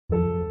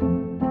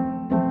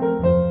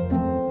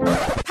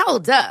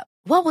Hold up.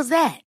 What was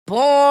that?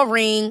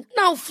 Boring.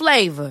 No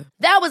flavor.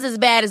 That was as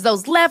bad as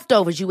those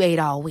leftovers you ate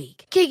all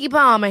week. Keke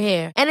Palmer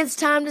here, and it's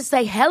time to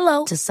say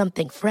hello to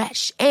something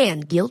fresh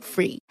and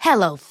guilt-free.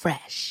 Hello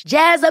Fresh.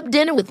 Jazz up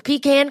dinner with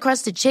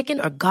pecan-crusted chicken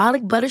or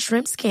garlic butter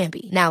shrimp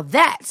scampi. Now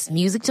that's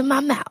music to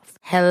my mouth.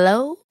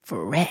 Hello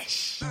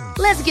Fresh.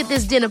 Let's get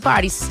this dinner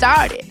party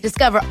started.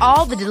 Discover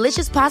all the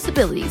delicious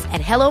possibilities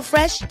at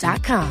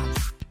hellofresh.com.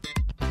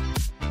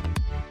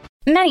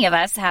 Many of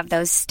us have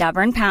those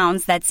stubborn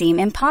pounds that seem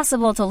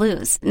impossible to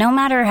lose, no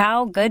matter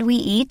how good we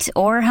eat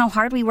or how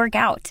hard we work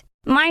out.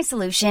 My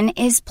solution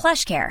is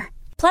PlushCare.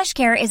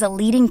 PlushCare is a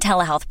leading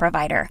telehealth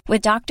provider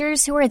with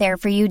doctors who are there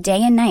for you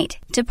day and night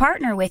to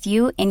partner with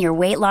you in your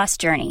weight loss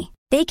journey.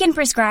 They can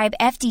prescribe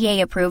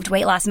FDA-approved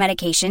weight loss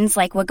medications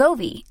like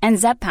Wegovy and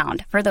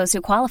Zepbound for those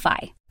who qualify.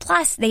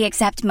 Plus, they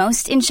accept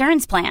most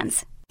insurance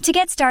plans. To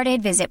get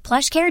started, visit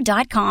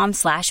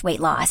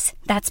plushcare.com/weightloss.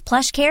 That's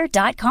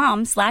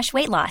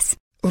plushcare.com/weightloss.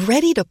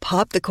 Ready to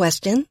pop the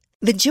question?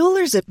 The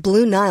jewelers at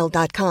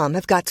BlueNile.com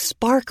have got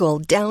sparkle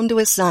down to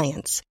a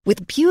science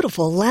with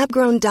beautiful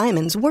lab-grown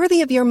diamonds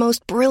worthy of your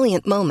most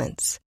brilliant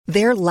moments.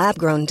 Their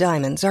lab-grown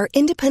diamonds are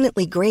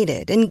independently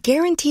graded and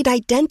guaranteed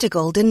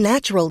identical to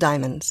natural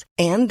diamonds,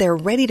 and they're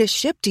ready to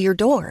ship to your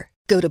door.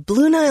 Go to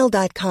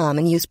BlueNile.com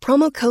and use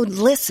promo code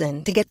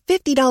LISTEN to get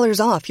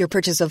 $50 off your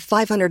purchase of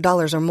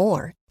 $500 or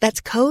more.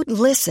 That's code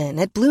LISTEN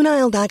at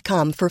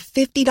BlueNile.com for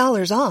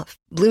 $50 off.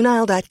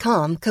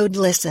 BlueNile.com, code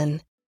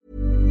LISTEN.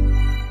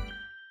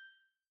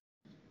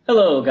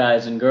 Hello,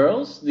 guys and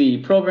girls. The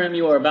program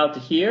you are about to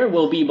hear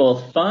will be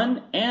both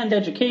fun and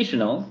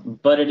educational,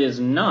 but it is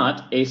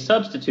not a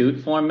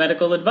substitute for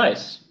medical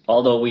advice.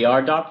 Although we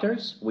are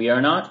doctors, we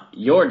are not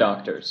your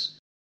doctors.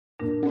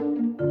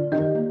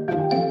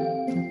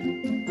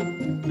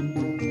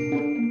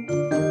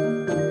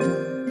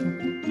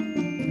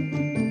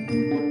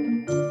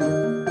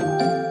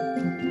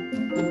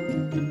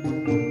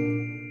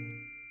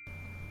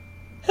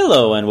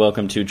 Hello and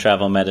welcome to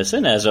Travel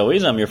Medicine. As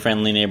always, I'm your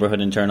friendly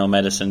neighborhood internal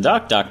medicine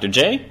doc, Dr.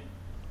 J.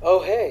 Oh,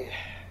 hey.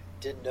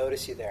 Didn't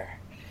notice you there.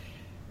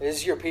 This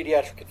is your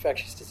pediatric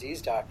infectious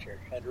disease doctor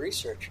and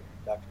researcher,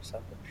 Dr.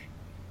 Santosh.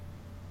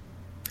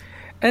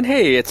 And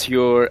hey,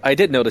 I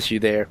did notice you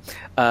there.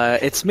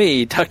 It's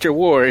me, Dr.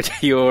 Ward,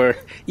 your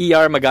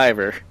ER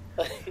MacGyver.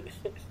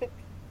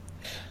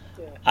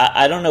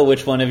 I don't know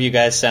which one of you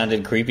guys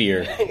sounded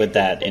creepier with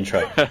that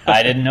intro.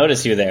 I didn't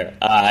notice you there.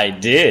 I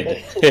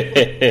did.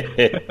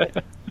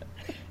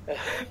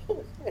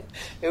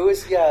 It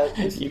was, yeah.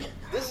 This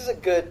is a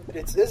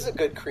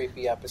good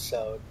creepy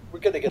episode.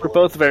 We're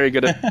both very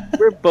good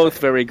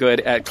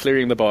at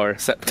clearing the bar,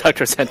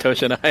 Dr.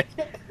 Santosh and I.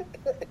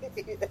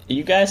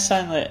 You guys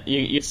sound like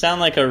you sound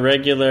like a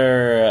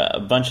regular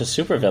bunch of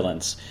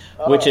supervillains,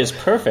 which is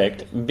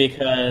perfect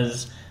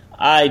because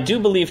I do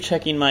believe,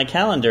 checking my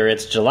calendar,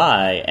 it's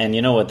July, and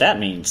you know what that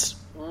means.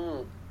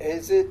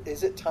 Is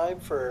it time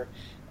for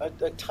a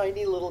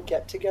tiny little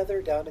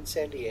get-together down in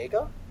San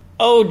Diego?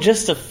 Oh,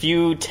 just a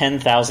few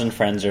 10,000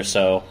 friends or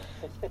so.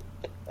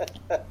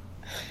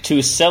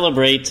 To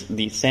celebrate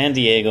the San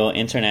Diego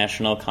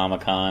International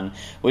Comic-Con,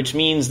 which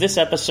means this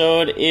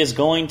episode is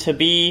going to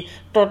be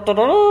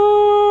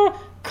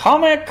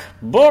Comic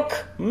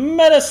Book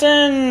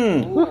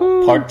Medicine!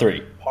 Ooh. Part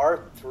 3.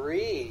 Part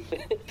 3.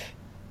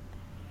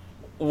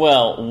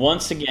 Well,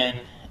 once again,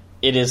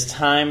 it is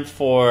time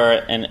for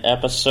an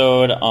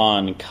episode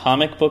on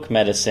comic book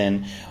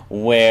medicine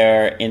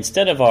where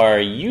instead of our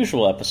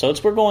usual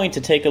episodes, we're going to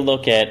take a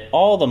look at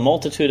all the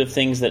multitude of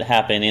things that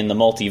happen in the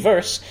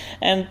multiverse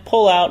and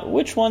pull out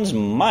which ones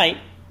might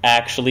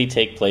actually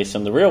take place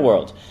in the real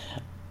world.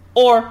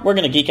 Or we're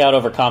going to geek out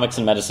over comics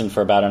and medicine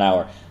for about an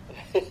hour.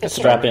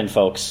 Strap in,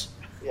 folks.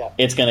 Yeah.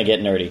 It's going to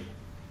get nerdy.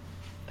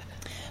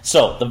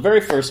 So, the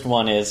very first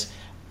one is,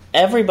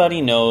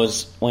 everybody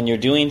knows when you're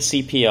doing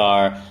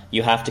CPR,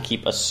 you have to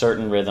keep a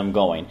certain rhythm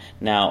going.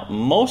 Now,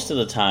 most of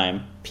the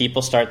time,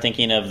 people start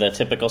thinking of the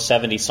typical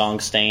 70s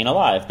song Staying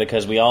Alive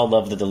because we all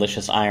love the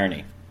delicious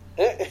irony.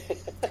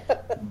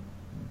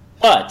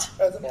 But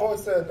as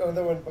opposed to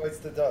Another One Bites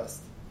the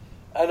Dust.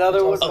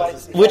 Another One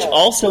Bites the Dust. Which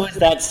also is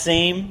that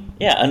same,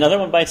 Another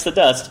One Bites the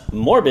Dust,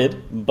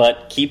 morbid,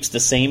 but keeps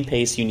the same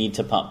pace you need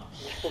to pump.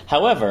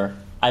 However,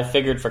 I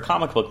figured for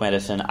comic book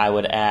medicine, I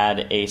would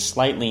add a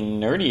slightly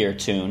nerdier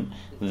tune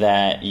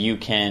that you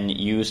can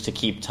use to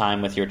keep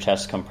time with your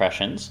chest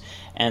compressions,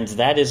 and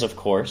that is, of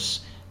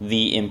course,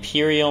 the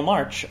Imperial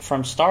March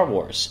from Star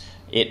Wars.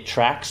 It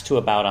tracks to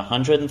about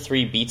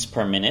 103 beats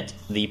per minute,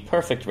 the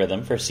perfect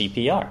rhythm for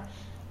CPR.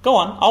 Go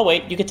on, I'll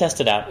wait. You can test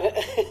it out.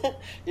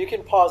 You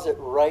can pause it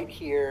right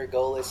here,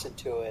 go listen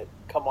to it,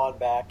 come on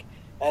back,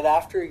 and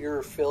after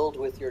you're filled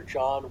with your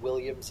John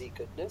Williams-y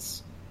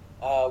goodness,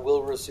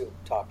 we'll resume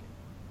talking.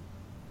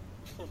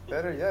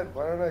 Better yet,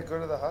 why don't I go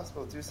to the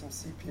hospital, do some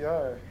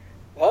CPR?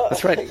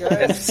 That's right.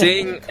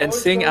 And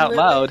sing out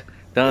loud.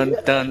 Dun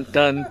dun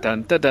dun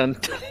dun dun dun.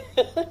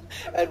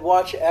 And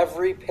watch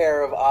every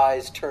pair of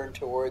eyes turn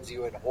towards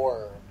you in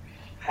horror.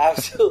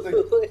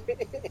 Absolutely.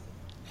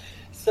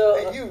 So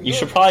Hey, You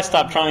should probably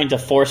stop trying to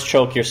force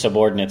choke your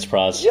subordinates,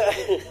 Praz. yeah.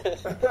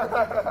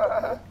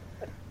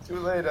 Too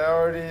late. I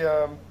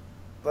already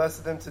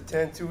blasted them to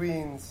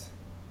Tatooines.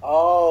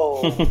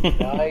 Oh,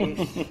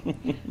 nice.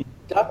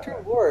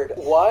 Dr. Ward,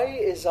 why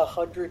is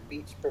 100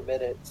 beats per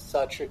minute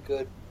such a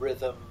good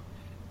rhythm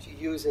to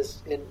use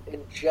as in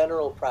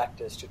general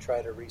practice to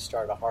try to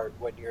restart a heart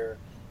when you're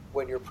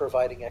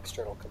providing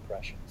external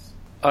compressions?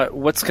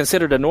 What's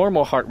considered a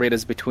normal heart rate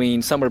is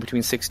somewhere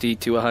between 60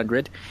 to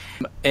 100.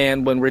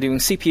 And when we're doing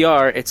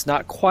CPR, it's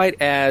not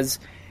quite as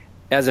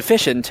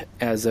efficient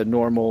as a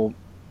normal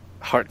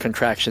heart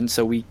contraction,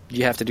 so you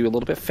have to do a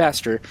little bit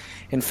faster.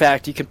 In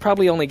fact, you can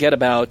probably only get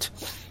about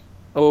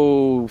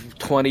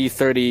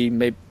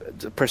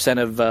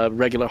 20-30% of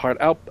regular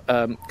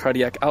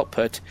cardiac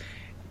output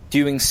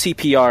doing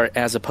CPR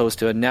as opposed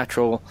to a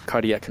natural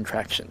cardiac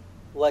contraction.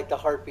 Like the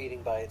heart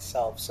beating by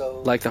itself.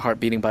 So Like the heart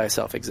beating by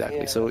itself,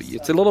 exactly. Yeah, So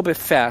it's a little bit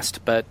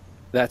fast, but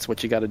that's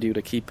what you got to do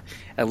to keep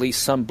at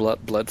least some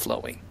blood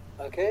flowing.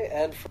 okay,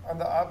 and On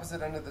the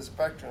opposite end of the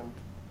spectrum,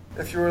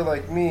 if you were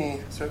like me,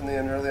 certainly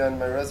and early on in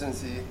my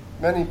residency,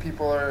 many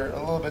people are a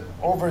little bit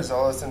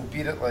overzealous and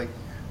beat it like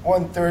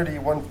 130,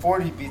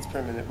 140 beats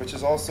per minute, which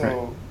is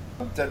also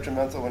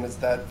detrimental when it's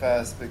that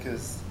fast,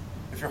 because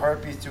if your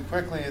heart beats too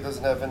quickly, it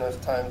doesn't have enough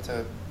time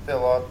to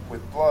fill up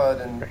with blood,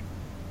 and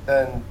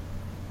then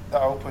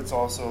the output's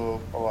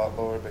also a lot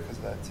lower because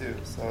of that too.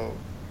 So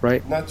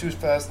Right. not too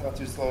fast, not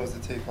too slow is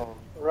the take home.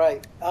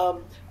 right.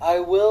 I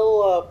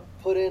will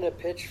put in a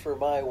pitch for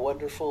my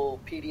wonderful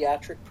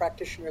pediatric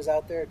practitioners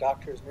out there,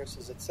 doctors,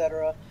 nurses,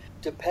 etc.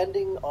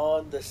 Depending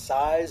on the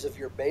size of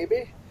your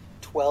baby,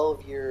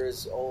 12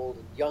 years old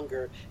and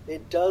younger,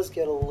 it does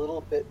get a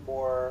little bit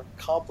more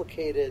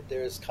complicated.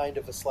 There's kind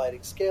of a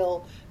sliding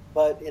scale,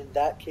 but in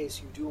that case,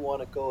 you do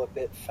want to go a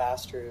bit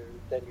faster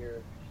than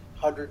your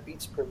 100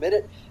 beats per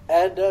minute.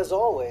 And as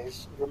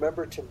always,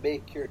 remember to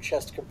make your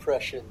chest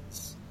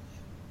compressions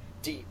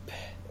deep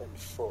and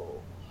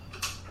full.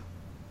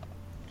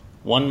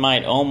 One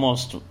might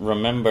almost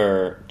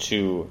remember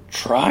to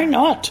try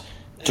not,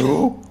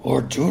 do or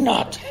do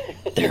not.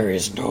 There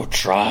is no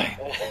try.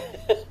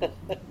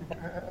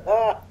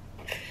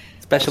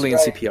 Especially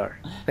That's in right. CPR.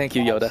 Thank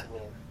you, Yoda.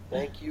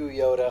 Thank you,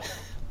 Yoda.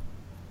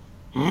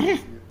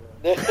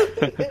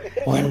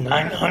 When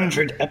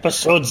 900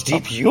 episodes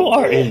deep you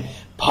are in,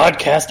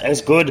 podcast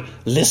as good,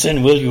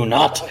 listen will you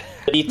not?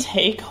 The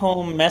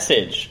take-home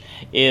message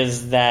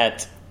is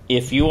that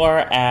if you are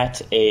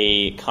at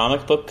a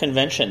comic book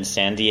convention,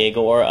 San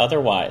Diego or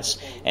otherwise,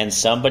 and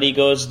somebody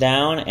goes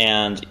down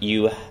and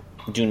you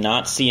do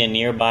not see a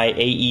nearby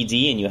AED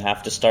and you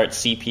have to start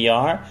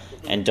CPR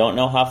and don't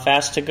know how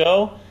fast to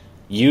go,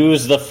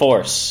 use the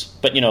Force.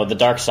 But, the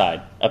dark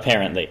side,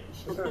 apparently.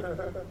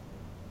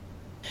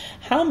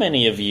 How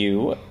many of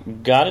you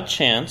got a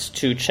chance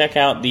to check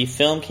out the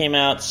film came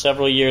out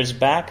several years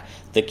back,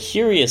 The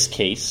Curious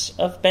Case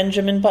of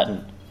Benjamin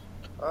Button?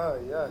 Ah,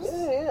 yes.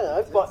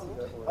 Yeah,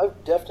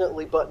 I've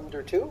definitely buttoned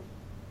her too.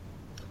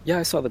 Yeah,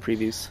 I saw the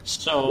previews.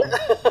 So,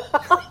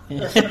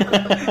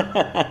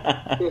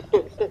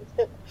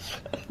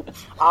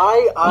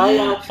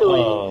 I actually,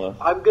 Oh.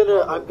 I'm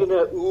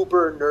gonna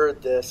uber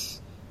nerd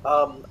this.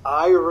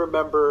 I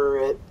remember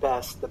it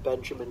best, the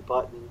Benjamin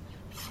Button,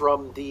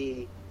 from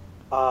the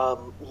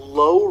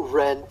low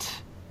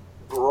rent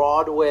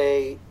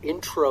Broadway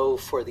intro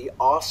for the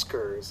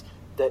Oscars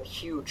that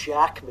Hugh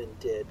Jackman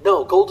did.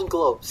 No, Golden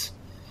Globes,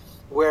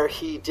 where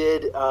he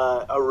did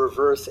a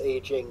reverse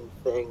aging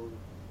thing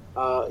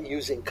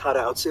using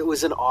cutouts. It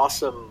was an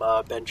awesome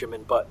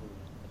Benjamin Button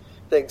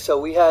thing. So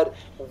we had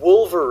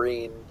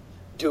Wolverine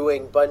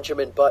doing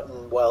Benjamin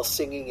Button while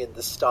singing in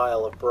the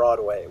style of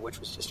Broadway, which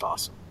was just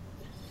awesome.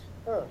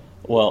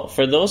 well,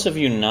 for those of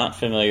you not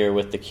familiar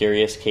with The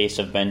Curious Case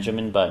of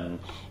Benjamin Button,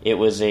 it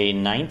was a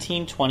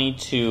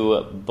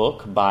 1922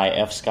 book by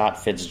F.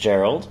 Scott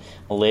Fitzgerald,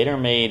 later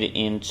made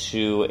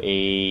into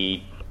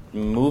a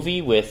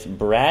movie with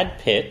Brad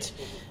Pitt.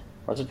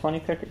 Was it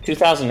 2013?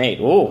 2008.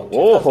 Ooh,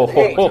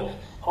 2008.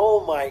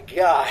 Oh my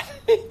god!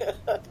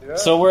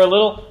 So we're a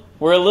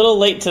little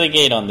late to the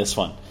gate on this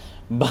one,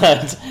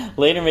 but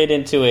later made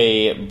into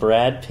a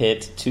Brad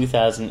Pitt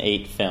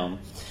 2008 film,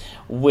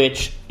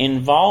 which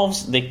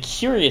involves the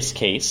curious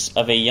case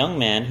of a young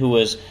man who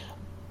was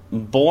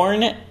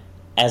born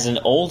as an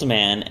old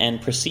man and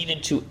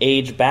proceeded to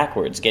age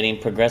backwards, getting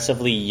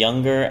progressively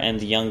younger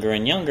and younger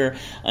and younger,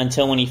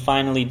 until when he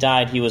finally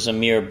died, he was a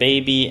mere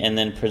baby and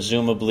then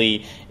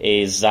presumably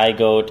a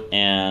zygote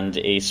and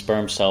a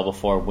sperm cell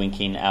before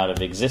winking out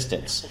of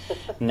existence.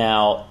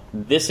 Now,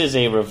 this is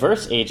a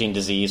reverse aging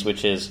disease,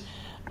 which is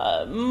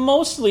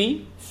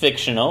mostly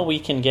fictional. We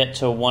can get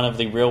to one of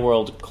the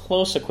real-world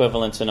close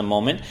equivalents in a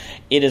moment.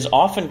 It is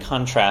often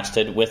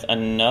contrasted with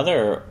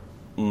another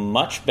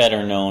much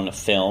better-known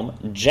film,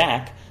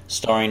 Jack,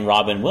 starring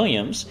Robin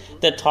Williams,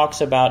 that talks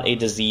about a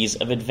disease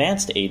of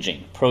advanced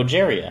aging,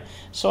 progeria.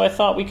 So I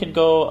thought we could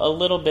go a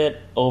little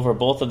bit over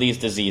both of these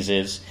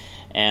diseases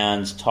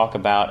and talk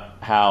about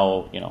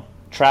how,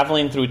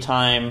 traveling through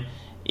time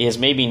is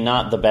maybe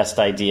not the best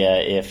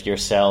idea if your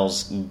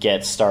cells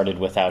get started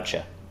without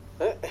you.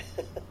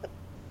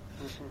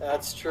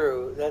 That's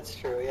true.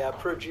 Yeah,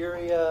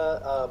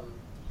 progeria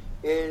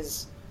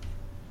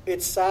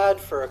it's sad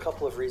for a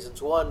couple of reasons.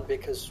 One,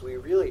 because we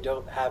really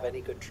don't have any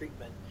good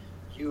treatment.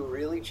 You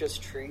really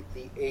just treat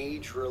the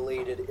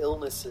age-related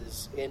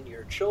illnesses in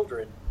your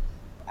children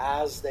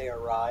as they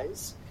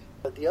arise.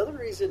 But the other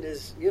reason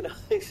is,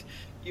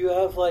 you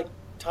have like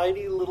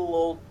tiny little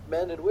old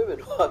men and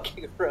women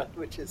walking around,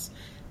 which is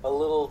a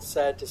little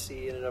sad to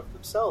see in and of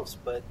themselves.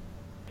 But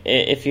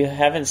if you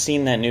haven't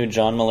seen that new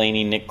John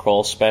Mulaney, Nick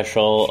Kroll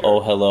special, Sure. Oh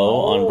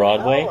Hello, on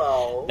Broadway,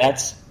 Hello.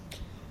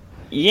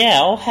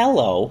 Oh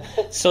hello.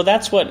 So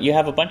that's what, you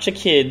have a bunch of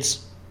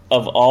kids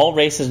of all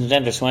races and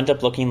genders who end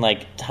up looking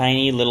like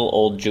tiny little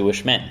old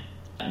Jewish men.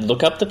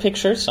 Look up the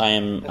pictures. I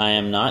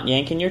am not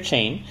yanking your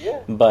chain,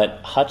 Yeah.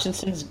 but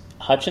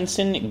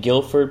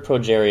Hutchinson-Gilford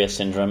progeria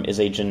syndrome is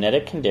a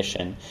genetic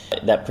condition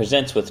that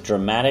presents with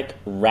dramatic,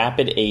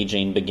 rapid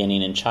aging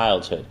beginning in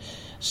childhood.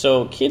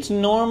 So kids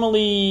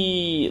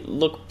normally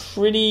look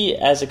pretty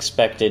as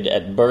expected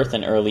at birth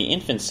and early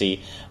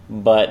infancy,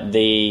 but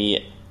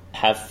they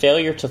have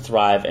failure to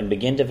thrive and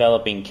begin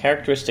developing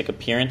characteristic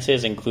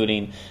appearances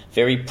including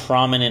very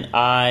prominent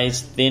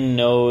eyes, thin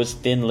nose,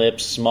 thin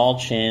lips, small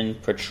chin,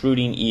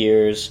 protruding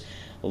ears,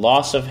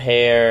 loss of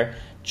hair,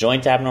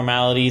 joint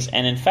abnormalities,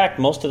 and in fact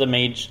most of them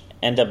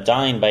end up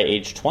dying by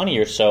age 20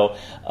 or so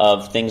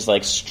of things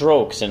like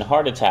strokes and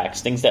heart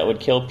attacks, things that would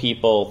kill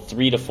people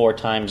 3 to 4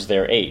 times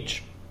their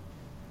age.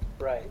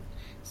 Right.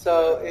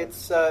 So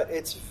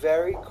it's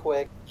very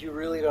quick. You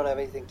really don't have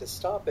anything to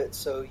stop it,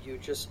 so you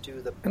just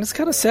do the... And it's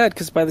kind of sad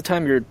because by the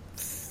time you're,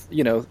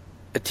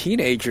 a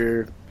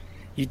teenager,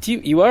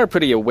 you are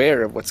pretty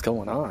aware of what's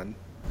going on.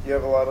 You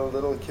have a lot of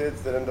little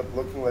kids that end up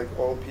looking like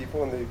old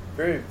people, and they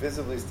very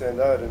visibly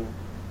stand out, and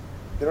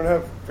they don't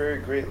have very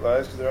great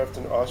lives because they're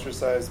often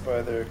ostracized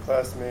by their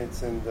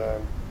classmates and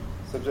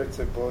subject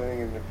to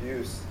bullying and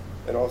abuse.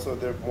 And also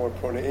they're more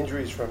prone to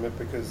injuries from it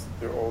because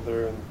they're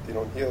older and they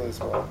don't heal as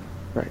well.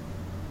 Right.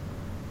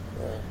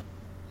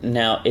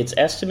 Now, it's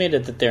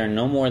estimated that there are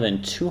no more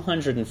than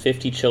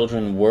 250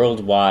 children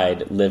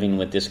worldwide living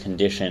with this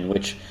condition,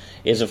 which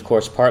is, of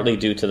course, partly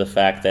due to the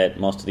fact that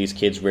most of these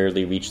kids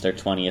rarely reach their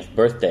 20th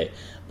birthday.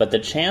 But the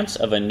chance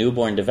of a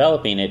newborn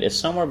developing it is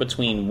somewhere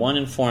between 1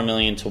 in 4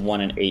 million to 1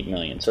 in 8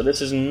 million. So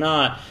this is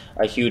not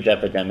a huge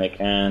epidemic,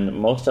 and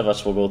most of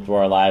us will go through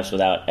our lives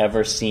without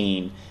ever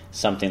seeing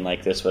something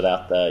like this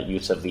without the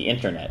use of the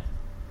internet.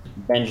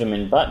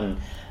 Benjamin Button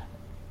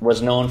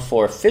was known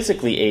for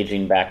physically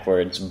aging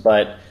backwards,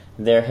 but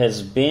there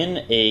has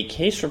been a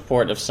case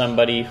report of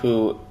somebody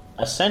who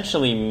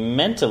essentially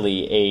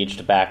mentally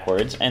aged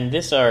backwards, and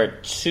these are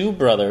 2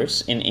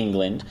 brothers in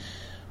England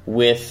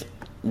with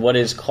what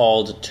is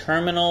called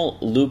terminal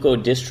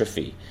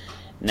leukodystrophy.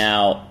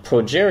 Now,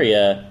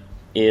 progeria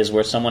is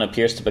where someone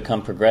appears to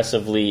become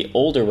progressively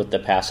older with the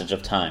passage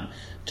of time.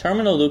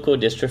 Terminal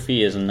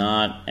leukodystrophy is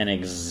not an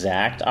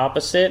exact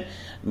opposite,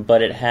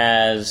 but it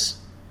has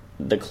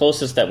the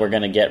closest that we're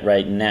going to get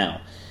right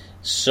now.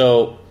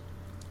 So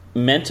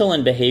mental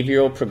and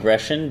behavioral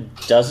progression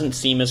doesn't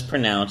seem as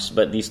pronounced,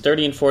 but these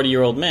 30 and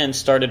 40-year-old men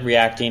started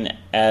reacting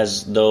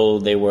as though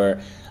they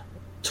were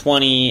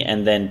 20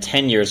 and then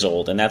 10 years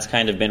old, and that's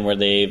kind of been where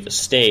they've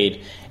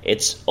stayed.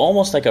 It's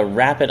almost like a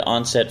rapid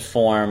onset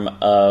form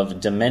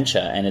of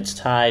dementia, and it's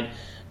tied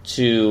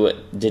to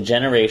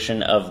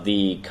degeneration of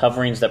the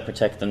coverings that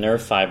protect the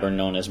nerve fiber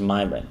known as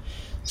myelin.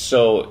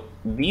 So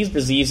these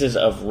diseases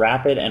of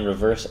rapid and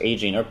reverse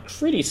aging are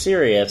pretty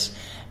serious,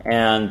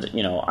 and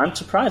I'm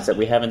surprised that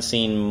we haven't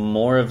seen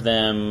more of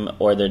them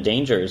or the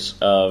dangers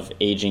of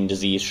aging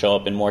disease show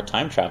up in more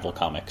time travel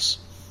comics.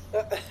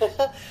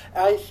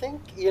 I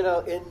think,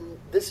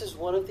 this is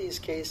one of these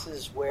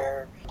cases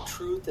where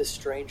truth is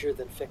stranger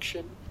than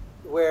fiction,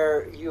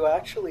 where you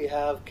actually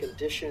have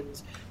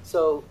conditions.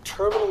 So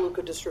terminal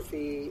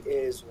leukodystrophy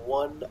is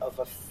one of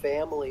a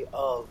family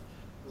of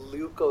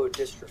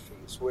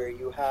leukodystrophies where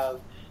you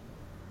have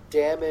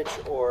damage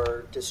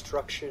or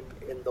destruction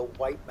in the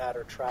white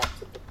matter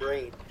tract of the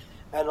brain.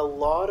 And a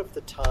lot of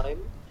the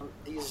time,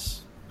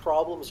 these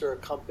problems are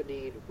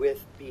accompanied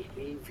with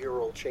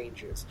behavioral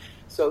changes.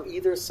 So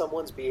either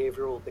someone's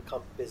behavior will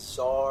become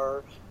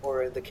bizarre,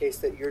 or in the case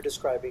that you're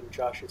describing,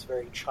 Josh, it's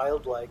very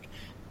childlike.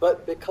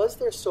 But because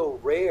they're so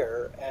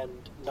rare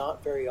and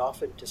not very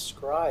often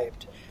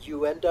described,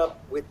 you end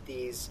up with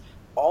these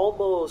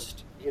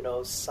almost,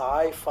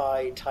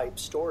 sci-fi type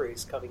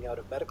stories coming out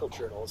of medical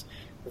journals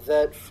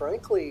that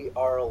frankly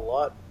are a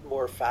lot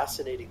more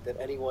fascinating than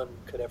anyone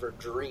could ever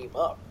dream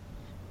up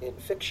in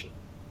fiction.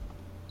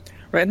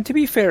 Right, and to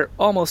be fair,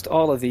 almost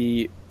all of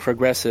the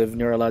progressive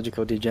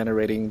neurological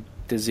degenerating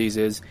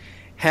diseases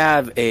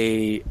have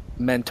a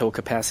mental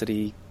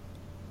capacity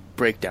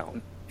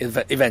breakdown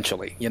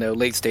eventually.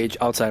 Late stage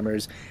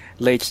Alzheimer's,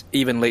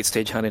 even late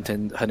stage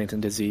Huntington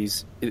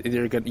disease.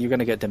 You're going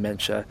to get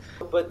dementia.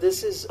 But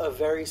this is a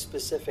very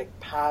specific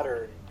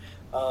pattern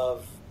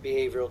of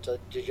behavioral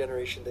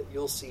degeneration that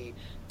you'll see.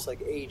 It's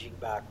like aging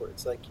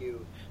backwards, like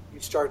you you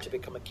start to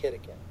become a kid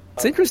again.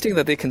 It's interesting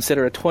that they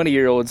consider a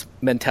 20-year-old's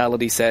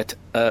mentality set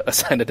a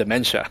sign of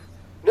dementia.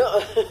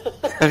 No.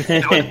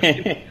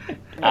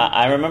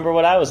 I remember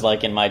what I was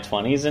like in my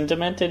 20s, and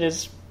demented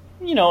is,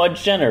 a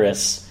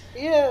generous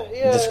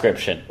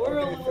description. We're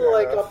a little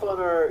like up on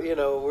our,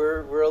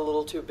 we're a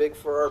little too big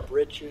for our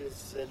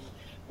britches, and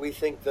we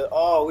think that,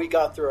 we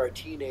got through our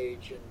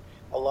teenage, and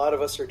a lot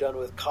of us are done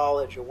with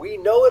college, and we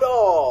know it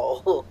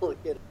all.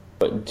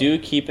 But do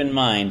keep in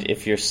mind,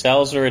 if your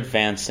cells are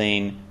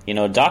advancing,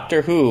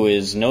 Doctor Who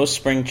is no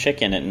spring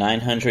chicken at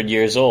 900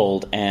 years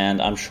old,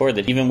 and I'm sure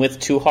that even with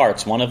two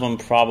hearts, one of them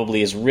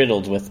probably is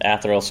riddled with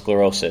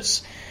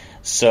atherosclerosis.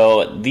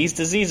 So these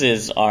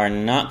diseases are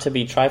not to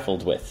be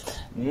trifled with.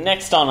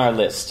 Next on our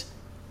list,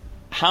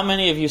 how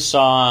many of you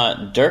saw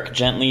Dirk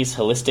Gently's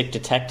Holistic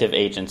Detective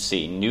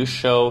Agency? New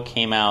show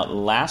came out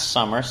last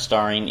summer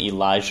starring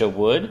Elijah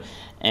Wood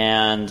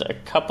and a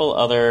couple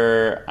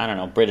other,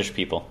 British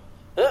people.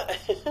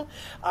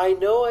 I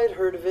know I'd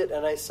heard of it,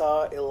 and I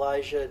saw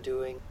Elijah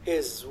doing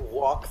his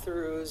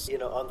walkthroughs,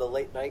 on the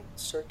late night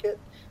circuit.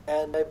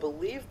 And I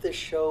believe the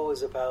show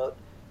is about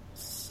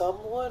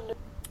someone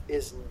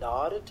is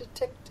not a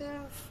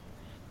detective,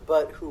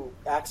 but who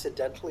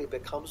accidentally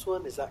becomes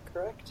one. Is that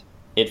correct?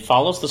 It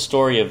follows the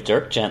story of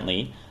Dirk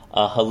Gently,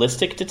 a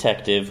holistic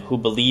detective who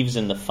believes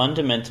in the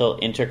fundamental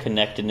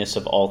interconnectedness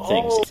of all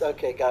things. Oh,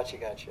 okay, gotcha.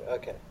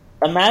 Okay.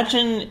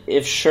 Imagine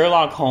if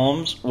Sherlock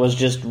Holmes was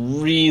just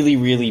really,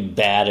 really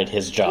bad at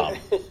his job.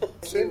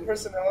 Same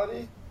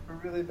personality,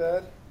 but really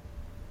bad?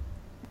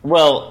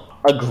 Well,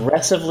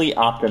 aggressively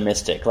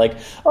optimistic. Like,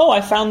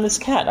 I found this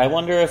cat. I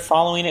wonder if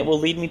following it will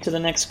lead me to the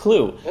next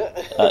clue.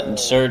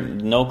 Sir,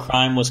 no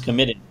crime was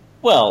committed.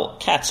 Well,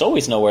 cats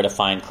always know where to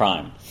find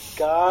crime.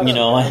 Got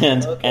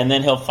it. And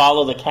then he'll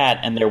follow the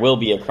cat and there will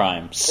be a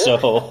crime.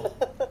 So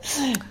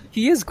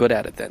He is good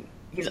at it then.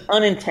 He's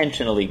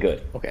unintentionally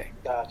good. Okay.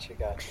 Gotcha.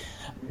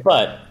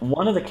 But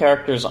one of the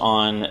characters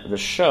on the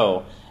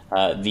show,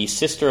 the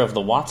sister of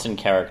the Watson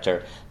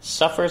character,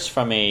 suffers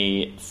from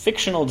a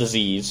fictional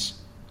disease,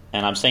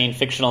 and I'm saying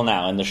fictional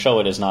now, in the show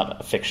it is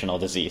not a fictional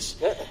disease,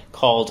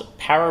 called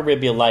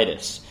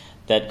pararibulitis,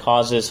 that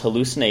causes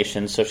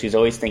hallucinations, so she's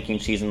always thinking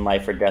she's in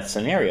life or death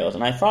scenarios.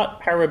 And I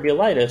thought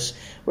pararibulitis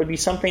would be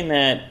something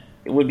that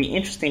would be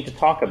interesting to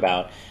talk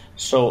about.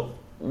 So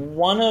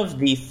one of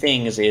the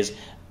things is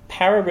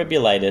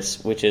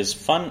pararibulitis, which is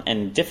fun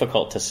and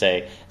difficult to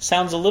say,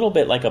 sounds a little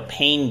bit like a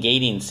pain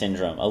gating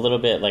syndrome, a little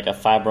bit like a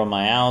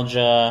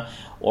fibromyalgia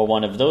or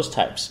one of those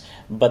types.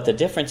 But the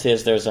difference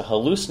is there's a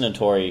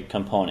hallucinatory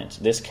component.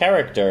 This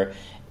character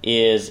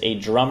is a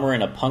drummer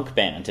in a punk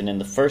band, and in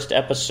the first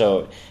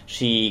episode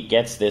she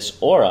gets this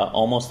aura,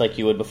 almost like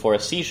you would before a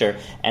seizure,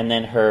 and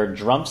then her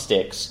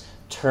drumsticks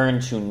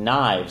turn to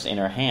knives in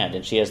her hand,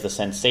 and she has the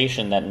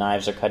sensation that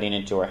knives are cutting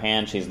into her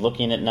hand. She's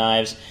looking at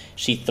knives,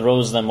 she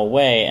throws them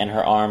away, and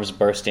her arms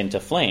burst into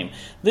flame.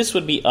 This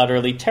would be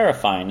utterly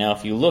terrifying. Now,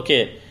 if you look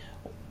at,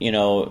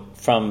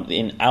 from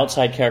an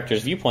outside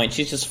character's viewpoint,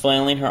 she's just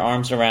flailing her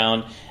arms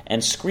around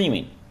and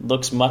screaming.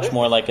 Looks much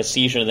more like a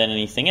seizure than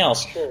anything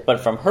else,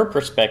 but from her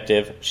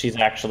perspective, she's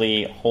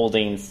actually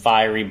holding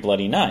fiery,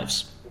 bloody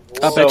knives.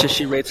 I'll bet you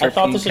she rates her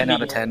pee 10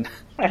 out of 10.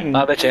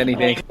 I'll bet you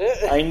anything.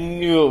 I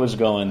knew it was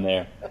going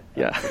there.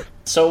 Yeah.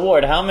 So,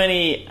 Ward, how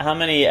many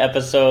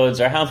episodes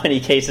or how many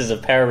cases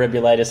of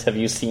pararibulitis have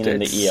you seen in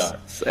the ER?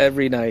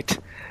 Every night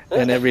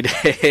and every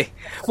day.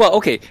 Well,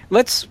 okay,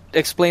 let's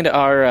explain to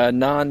our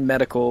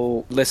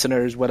non-medical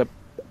listeners what a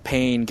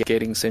pain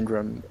gating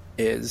syndrome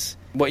is.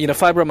 Well,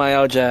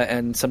 fibromyalgia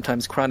and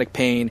sometimes chronic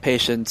pain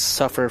patients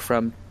suffer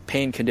from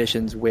pain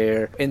conditions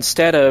where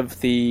instead of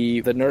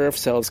the nerve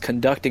cells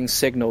conducting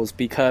signals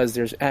because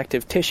there's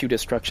active tissue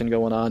destruction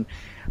going on,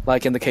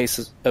 like in the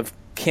case of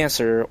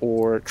cancer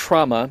or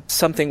trauma,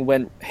 something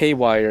went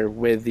haywire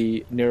with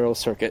the neural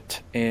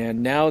circuit,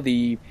 and now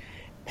the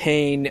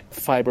pain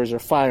fibers are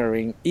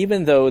firing,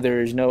 even though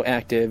there is no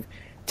active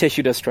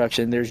tissue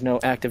destruction, there's no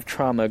active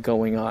trauma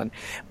going on.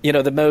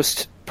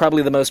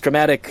 Probably the most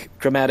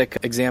dramatic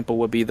example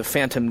would be the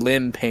phantom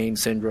limb pain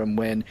syndrome,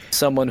 when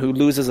someone who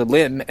loses a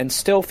limb and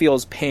still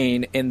feels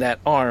pain in that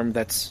arm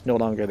that's no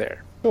longer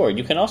there. Sure.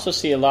 You can also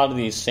see a lot of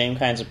these same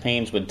kinds of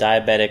pains with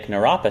diabetic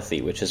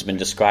neuropathy, which has been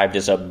described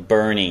as a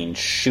burning,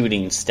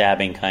 shooting,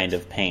 stabbing kind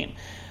of pain.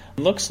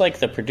 It looks like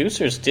the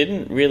producers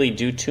didn't really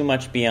do too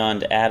much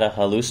beyond add a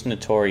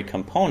hallucinatory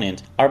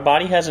component. Our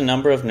body has a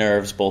number of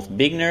nerves, both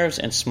big nerves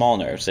and small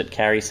nerves, that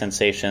carry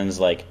sensations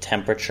like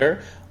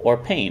temperature or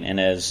pain. And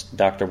as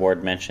Dr.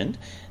 Ward mentioned,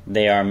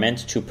 they are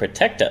meant to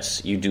protect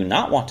us. You do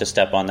not want to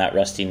step on that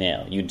rusty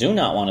nail. You do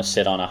not want to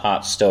sit on a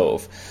hot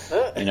stove.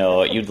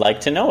 You'd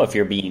like to know if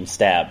you're being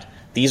stabbed.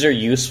 These are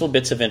useful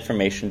bits of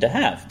information to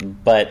have.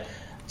 But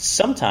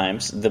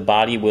sometimes the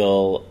body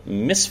will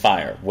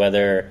misfire,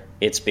 whether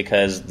it's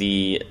because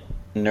the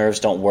nerves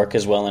don't work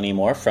as well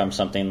anymore from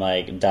something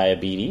like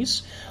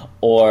diabetes,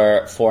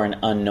 or for an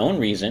unknown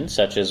reason,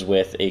 such as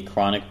with a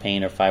chronic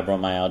pain or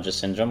fibromyalgia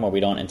syndrome, where we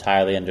don't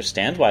entirely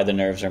understand why the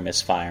nerves are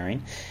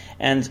misfiring.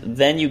 And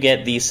then you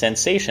get these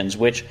sensations,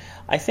 which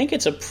I think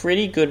it's a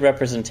pretty good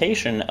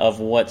representation of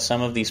what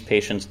some of these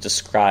patients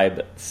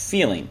describe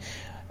feeling.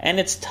 And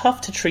it's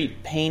tough to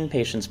treat pain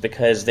patients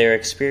because their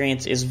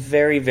experience is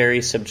very,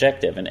 very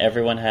subjective, and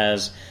everyone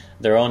has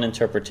their own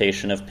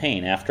interpretation of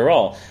pain. After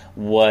all,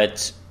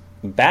 what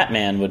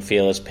Batman would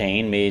feel as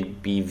pain may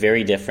be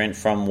very different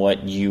from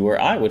what you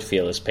or I would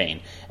feel as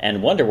pain.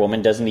 And Wonder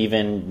Woman doesn't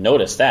even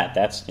notice that.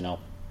 That's,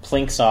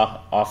 plinks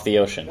off the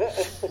ocean.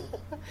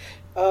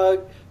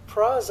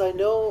 Praz, I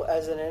know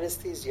as an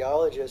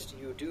anesthesiologist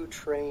you do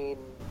train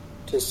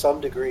to some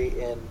degree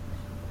in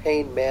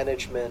pain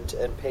management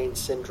and pain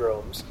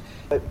syndromes.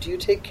 But do you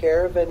take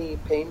care of any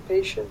pain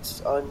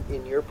patients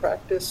in your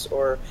practice,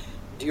 or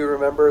do you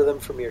remember them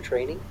from your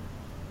training?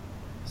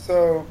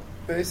 So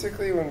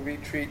basically when we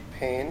treat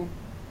pain,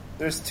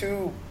 there's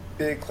two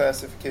big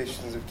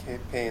classifications of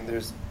pain.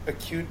 There's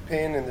acute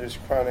pain and there's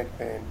chronic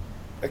pain.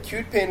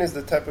 Acute pain is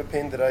the type of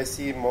pain that I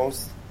see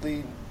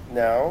mostly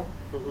now,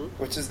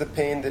 which is the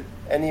pain that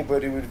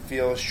anybody would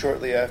feel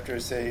shortly after,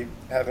 say,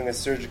 having a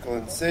surgical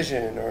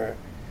incision, or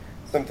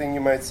something you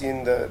might see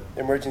in the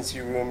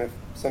emergency room if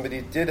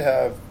somebody did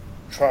have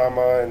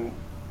trauma and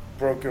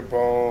broke a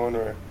bone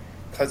or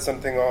cut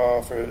something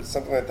off or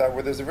something like that,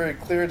 where there's a very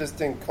clear,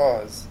 distinct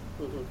cause.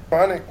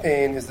 Chronic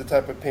pain is the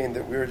type of pain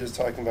that we were just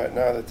talking about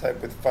now, the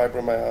type with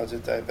fibromyalgia,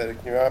 diabetic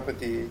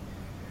neuropathy,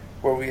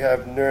 where we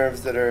have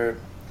nerves that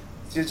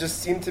just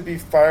seem to be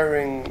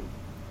firing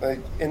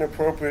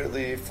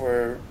inappropriately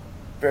for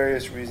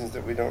various reasons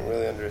that we don't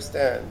really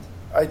understand.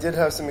 I did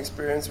have some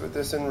experience with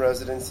this in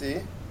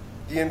residency.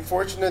 The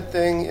unfortunate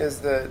thing is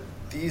that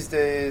these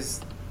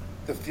days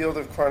the field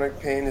of chronic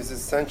pain is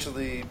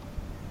essentially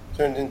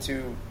turned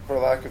into, for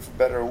lack of a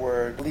better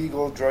word,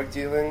 legal drug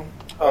dealing.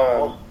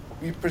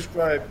 We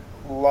prescribe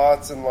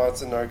lots and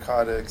lots of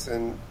narcotics,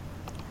 and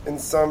in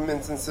some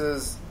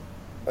instances,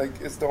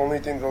 it's the only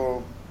thing that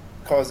will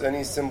cause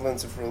any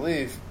semblance of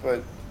relief,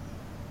 but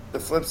the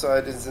flip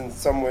side is in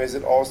some ways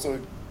it also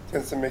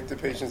tends to make the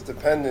patients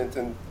dependent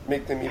and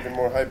make them even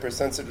more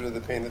hypersensitive to the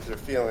pain that they're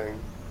feeling.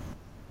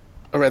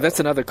 All right, that's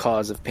another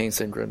cause of pain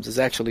syndromes, is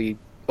actually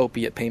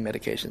opiate pain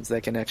medications.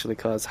 That can actually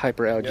cause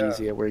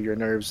hyperalgesia, where your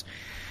nerves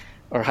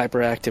are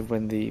hyperactive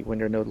when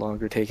they're no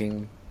longer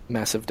taking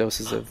massive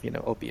doses of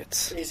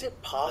opiates. Is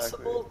it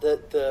possible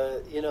that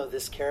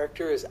this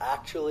character is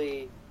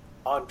actually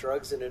on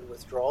drugs and in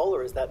withdrawal,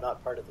 or is that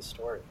not part of the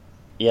story?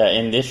 Yeah,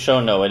 in this show,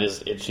 no,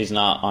 she's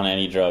not on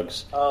any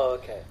drugs. Oh,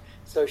 okay.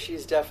 So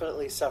she's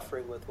definitely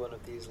suffering with one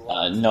of these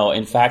lungs. No,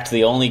 in fact,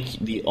 the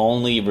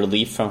only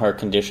relief from her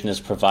condition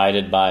is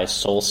provided by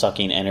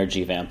soul-sucking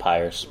energy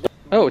vampires.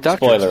 Oh,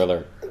 doctors. Spoiler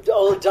alert.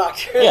 Oh,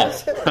 doctors.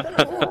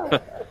 Yeah.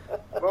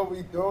 Well,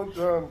 we don't.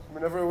 We're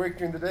never awake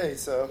during the day,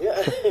 so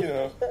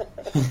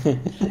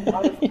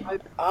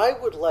I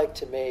would like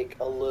to make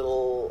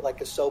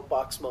a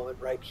soapbox moment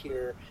right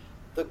here.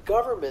 The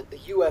government, the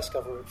U.S.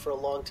 government, for a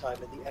long time,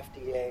 and the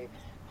FDA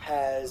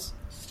has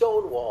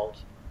stonewalled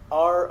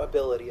our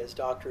ability as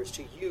doctors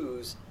to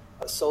use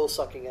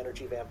soul-sucking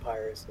energy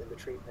vampires in the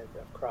treatment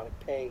of chronic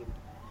pain.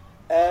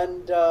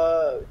 And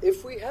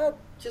if we had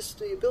just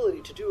the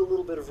ability to do a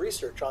little bit of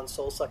research on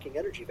soul-sucking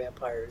energy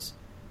vampires,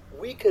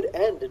 we could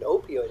end an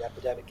opioid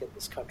epidemic in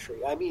this country.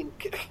 I mean,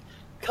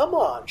 come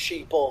on,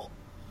 sheeple.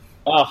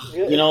 Oh,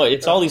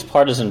 it's all these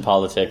partisan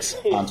politics,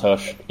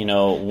 Antosh.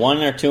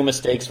 One or two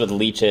mistakes with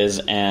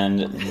leeches, and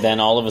then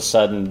all of a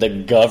sudden the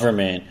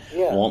government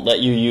won't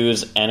let you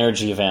use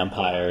energy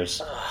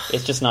vampires.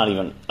 It's just not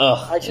even.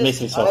 It makes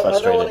me so frustrated.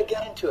 I don't want to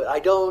get into it.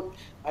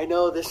 I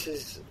know this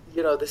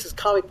is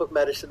comic book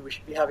medicine. We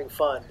should be having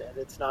fun, and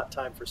it's not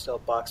time for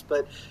soapbox.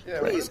 But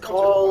please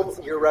call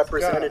your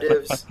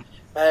representatives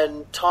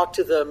and talk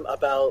to them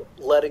about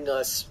letting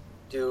us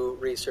do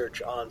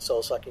research on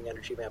soul-sucking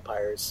energy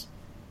vampires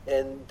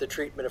in the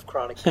treatment of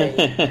chronic pain.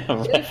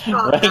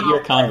 Right,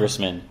 your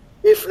congressman.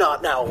 If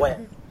not now,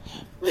 when?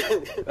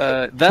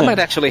 That might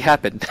actually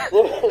happen,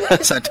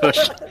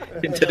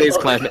 Santosh, in today's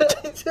climate.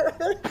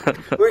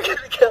 We're going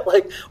to get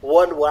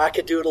one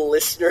wackadoodle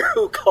listener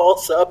who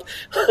calls up.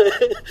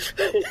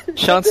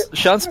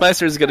 Sean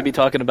Spicer is going to be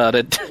talking about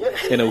it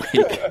in a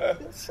week.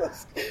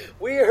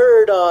 We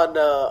heard on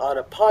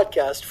a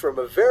podcast from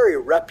a very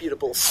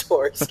reputable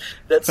source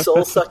that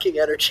soul-sucking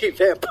energy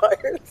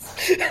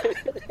vampires.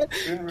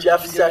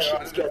 Jeff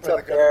Sessions gets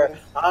up there.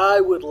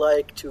 I would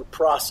like to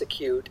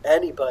prosecute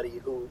anybody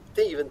who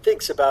even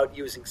thinks about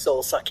using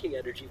soul-sucking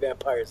energy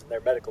vampires in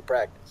their medical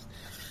practice.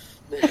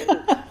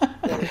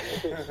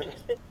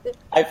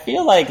 I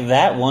feel like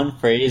that one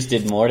phrase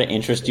did more to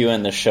interest you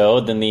in the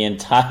show than the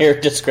entire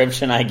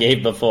description I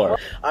gave before.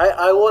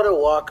 I want to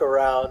walk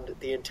around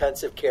the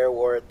intensive care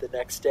ward the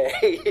next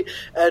day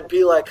and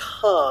be like,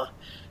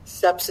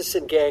 sepsis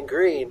and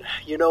gangrene.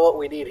 You know what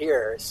we need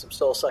here is some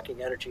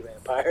soul-sucking energy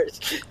vampires.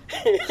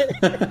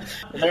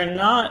 They're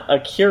not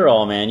a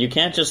cure-all, man. You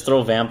can't just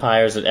throw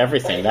vampires at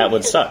everything. That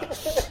would suck.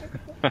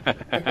 I'm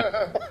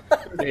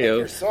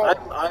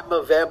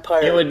a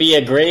vampire. It would be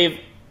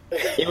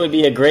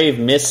a grave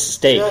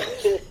mistake.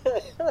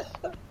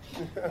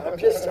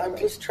 I'm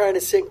just trying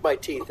to sink my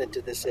teeth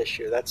into this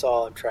issue. That's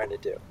all I'm trying to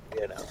do,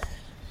 you know.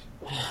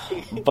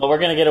 But we're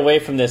going to get away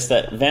from this,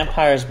 that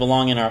vampires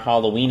belong in our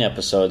Halloween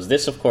episodes.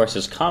 This, of course,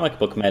 is comic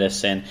book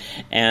medicine,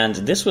 and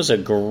this was a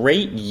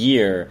great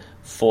year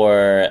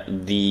for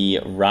the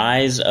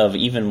rise of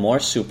even more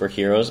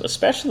superheroes,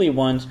 especially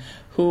ones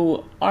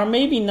who are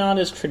maybe not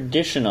as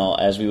traditional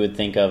as we would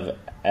think of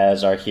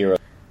as our heroes.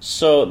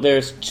 So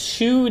there's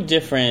two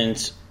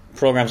different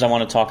programs I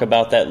want to talk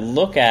about that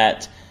look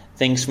at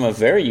things from a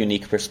very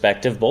unique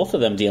perspective, both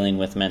of them dealing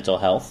with mental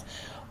health.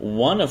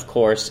 One, of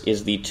course,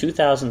 is the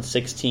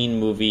 2016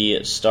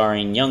 movie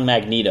starring young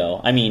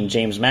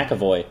James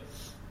McAvoy,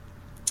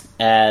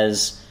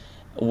 as,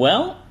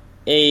 well,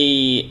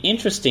 a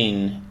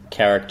interesting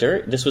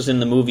character. This was in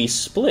the movie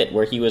Split,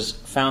 where he was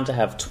found to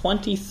have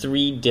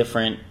 23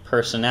 different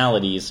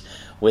personalities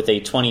with a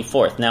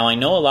 24th. Now, I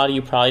know a lot of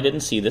you probably didn't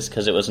see this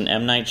because it was an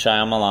M. Night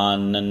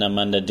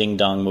Shyamalan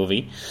ding-dong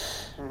movie.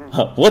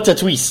 What a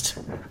twist!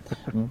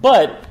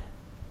 But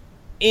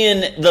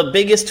in the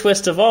biggest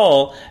twist of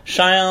all,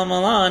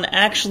 Shyamalan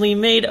actually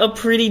made a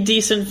pretty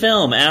decent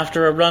film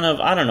after a run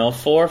of,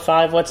 4 or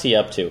 5, what's he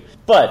up to?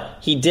 But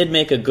he did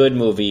make a good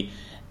movie,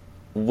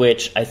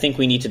 which I think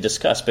we need to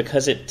discuss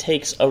because it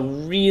takes a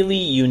really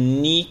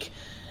unique,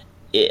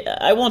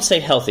 I won't say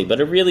healthy, but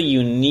a really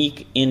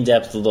unique,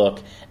 in-depth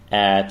look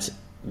at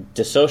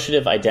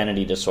dissociative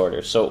identity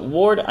disorder. So,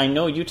 Ward, I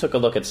know you took a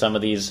look at some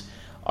of these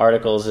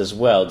articles as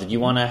well. Did you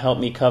want to help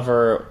me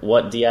cover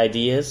what DID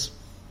is?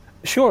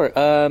 Sure.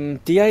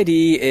 DID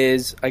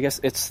is, I guess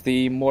it's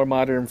the more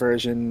modern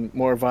version,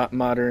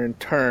 modern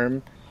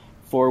term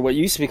for what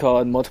used to be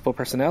called multiple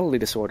personality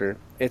disorder.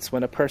 It's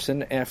when a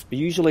person,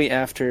 usually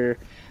after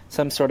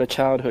some sort of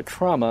childhood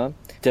trauma,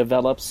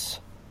 develops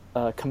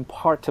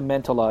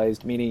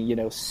compartmentalized,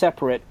 meaning,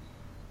 separate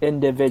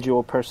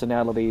individual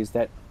personalities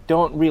that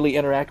don't really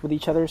interact with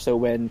each other. So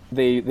when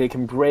they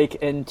can break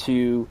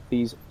into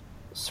these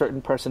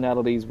certain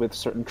personalities with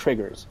certain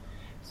triggers.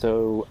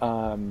 So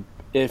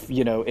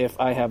if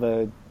I have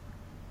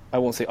I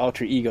won't say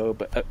alter ego,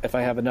 but if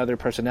I have another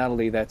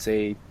personality that's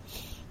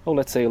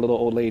let's say a little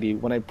old lady,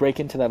 when I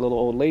break into that little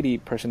old lady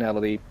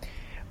personality,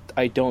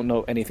 I don't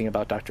know anything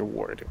about Dr.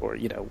 Ward or,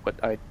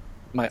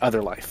 my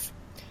other life.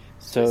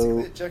 So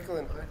basically a Jekyll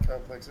and Hyde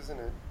complex, isn't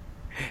it?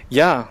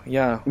 Yeah.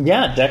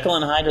 Yeah, Jekyll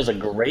and Hyde is a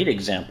great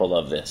example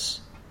of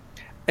this.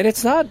 And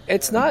it's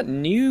not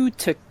new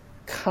to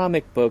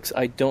comic books,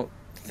 I don't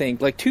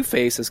think. Like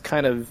Two-Face is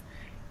kind of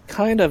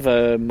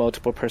a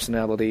multiple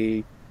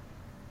personality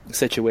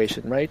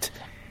situation, right?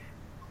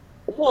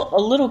 Well,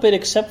 a little bit,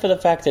 except for the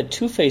fact that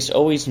Two-Face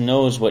always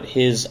knows what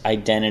his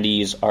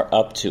identities are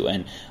up to.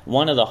 And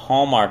one of the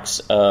hallmarks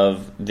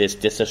of this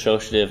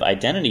dissociative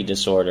identity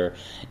disorder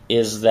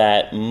is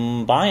that,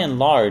 by and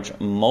large,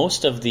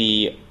 most of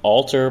the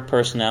alter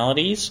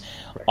personalities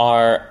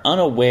are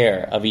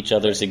unaware of each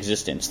other's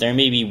existence. There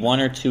may be one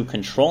or two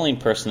controlling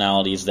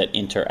personalities that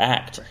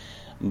interact,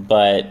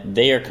 but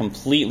they are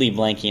completely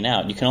blanking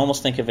out. You can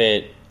almost think of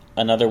it,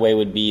 another way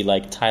would be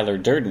like Tyler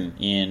Durden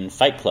in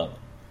Fight Club.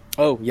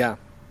 Oh, yeah.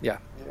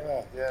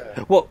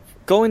 Well,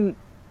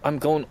 I'm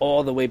going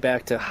all the way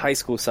back to high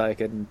school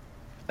psych, and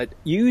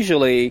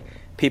usually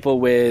people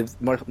with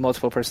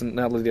multiple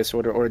personality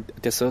disorder or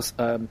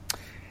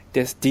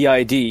this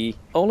DID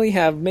only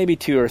have maybe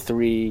 2 or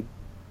 3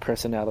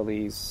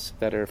 personalities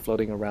that are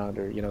floating around,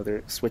 or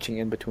they're switching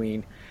in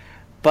between.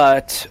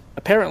 But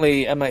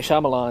apparently, M. Night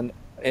Shyamalan,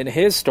 in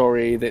his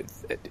story, that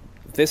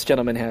this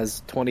gentleman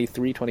has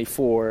 23,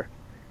 24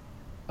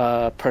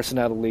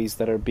 personalities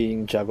that are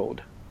being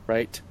juggled,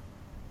 right?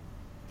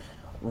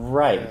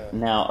 Right.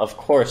 Now, of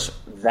course,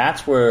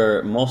 that's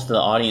where most of the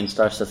audience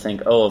starts to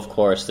think, oh, of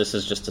course, this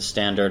is just a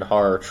standard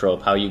horror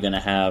trope. How are you going to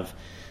have,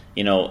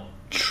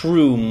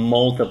 true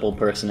multiple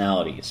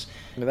personalities?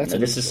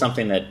 This is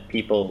something that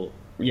people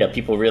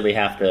really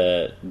have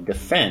to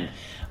defend.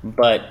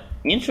 But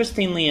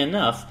interestingly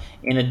enough,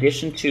 in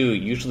addition to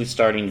usually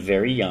starting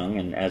very young,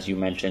 and as you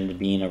mentioned,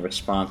 being a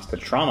response to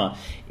trauma,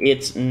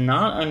 it's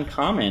not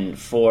uncommon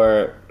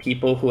for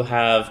people who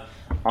have,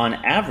 on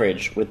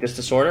average, with this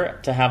disorder,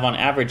 to have on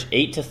average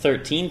 8 to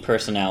 13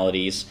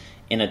 personalities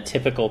in a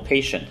typical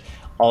patient,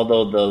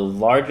 although the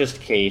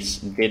largest case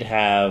did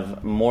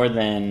have more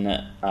than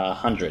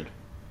 100.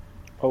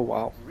 Oh,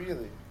 wow.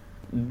 Really?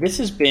 This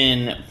has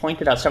been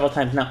pointed out several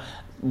times. Now,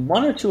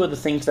 one or two of the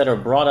things that are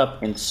brought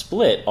up in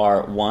Split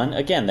are, one,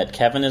 again, that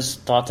Kevin is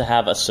thought to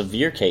have a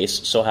severe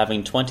case, so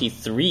having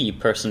 23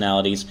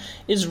 personalities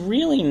is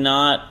really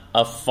not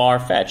a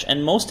far-fetch,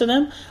 and most of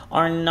them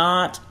are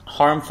not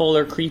harmful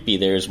or creepy.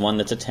 There's one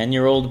that's a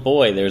 10-year-old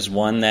boy. There's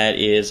one that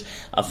is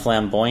a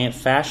flamboyant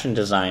fashion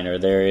designer.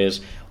 There is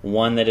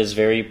one that is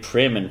very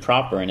prim and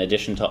proper, in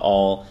addition to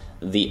all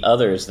the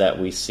others that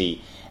we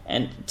see.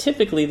 And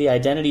typically the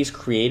identity is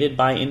created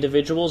by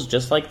individuals,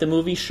 just like the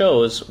movie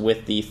shows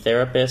with the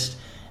therapist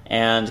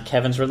and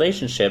Kevin's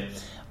relationship,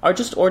 are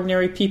just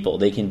ordinary people.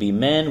 They can be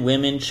men,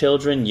 women,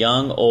 children,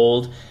 young,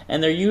 old,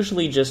 and they're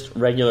usually just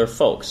regular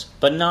folks,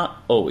 but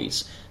not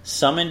always.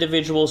 Some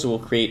individuals will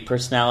create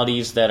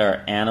personalities that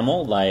are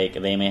animal, like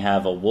they may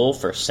have a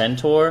wolf or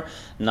centaur,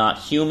 not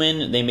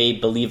human. They may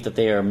believe that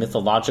they are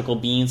mythological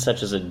beings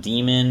such as a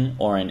demon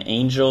or an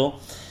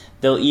angel.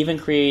 They'll even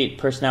create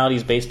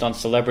personalities based on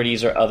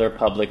celebrities or other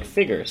public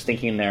figures,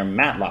 thinking they're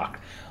Matlock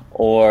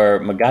or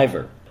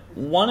MacGyver.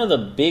 One of the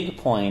big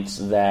points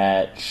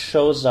that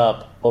shows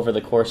up over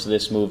the course of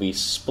this movie,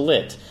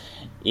 Split,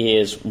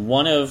 is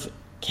one of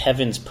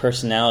Kevin's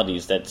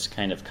personalities that's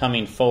kind of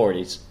coming forward.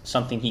 It's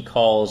something he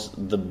calls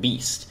the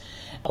Beast.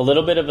 A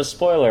little bit of a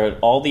spoiler,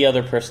 all the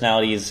other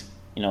personalities,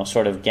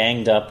 sort of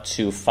ganged up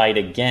to fight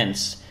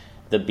against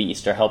the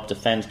Beast or help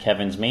defend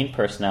Kevin's main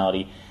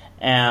personality.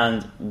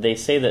 And they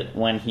say that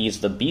when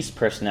he's the Beast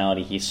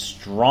personality, he's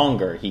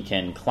stronger. He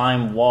can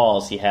climb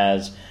walls. He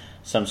has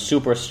some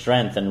super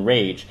strength and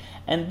rage.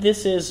 And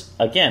this is,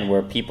 again,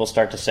 where people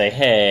start to say,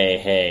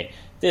 hey,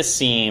 this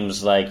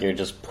seems like you're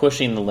just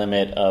pushing the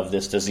limit of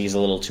this disease a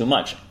little too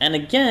much. And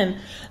again,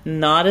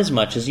 not as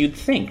much as you'd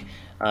think.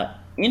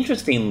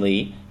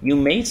 Interestingly, you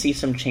may see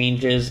some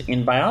changes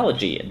in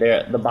biology.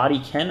 The body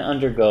can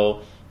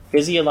undergo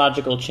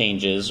physiological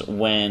changes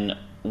when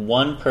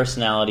one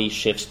personality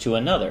shifts to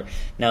another.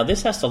 Now,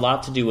 this has a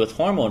lot to do with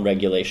hormone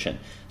regulation.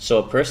 So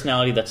a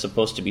personality that's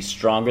supposed to be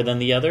stronger than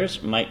the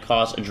others might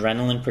cause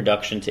adrenaline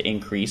production to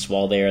increase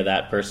while they are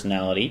that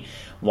personality,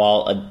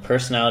 while a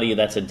personality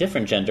that's a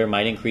different gender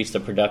might increase the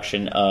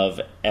production of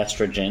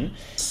estrogen.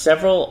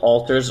 Several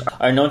alters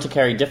are known to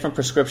carry different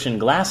prescription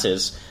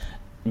glasses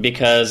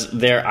because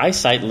their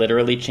eyesight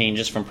literally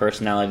changes from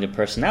personality to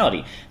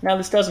personality. Now,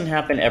 this doesn't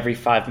happen every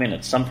 5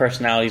 minutes. Some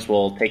personalities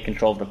will take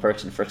control of the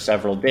person for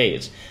several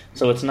days.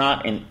 So it's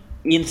not an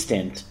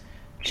instant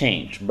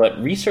change.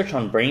 But research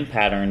on brain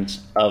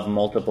patterns of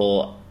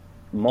multiple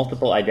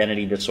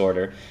identity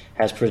disorder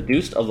has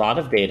produced a lot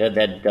of data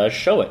that does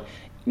show it.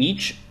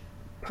 Each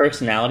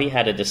personality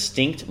had a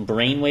distinct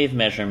brainwave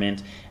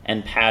measurement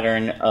and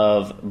pattern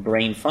of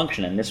brain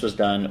function, and this was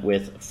done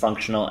with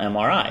functional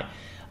MRI.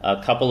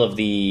 A couple of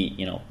the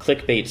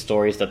clickbait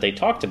stories that they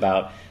talked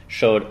about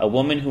showed a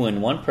woman who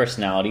in one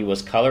personality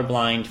was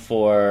colorblind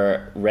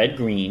for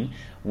red-green,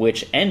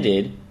 which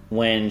ended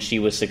when she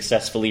was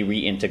successfully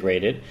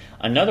reintegrated.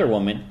 Another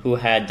woman who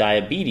had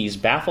diabetes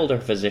baffled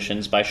her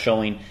physicians by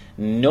showing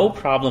no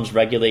problems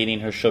regulating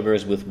her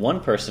sugars with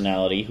one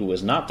personality who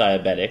was not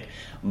diabetic,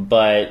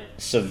 but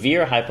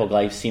severe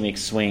hypoglycemic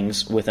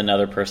swings with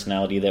another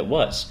personality that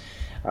was.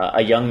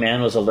 A young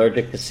man was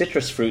allergic to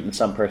citrus fruit in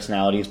some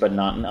personalities, but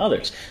not in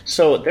others.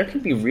 So there can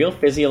be real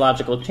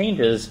physiological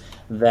changes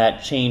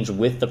that change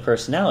with the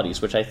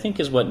personalities, which I think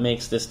is what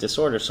makes this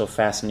disorder so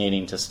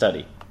fascinating to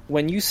study.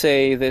 When you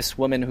say this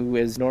woman who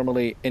is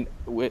normally,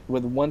 with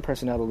one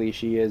personality,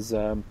 she is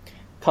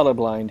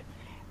colorblind,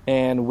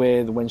 and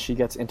when she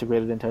gets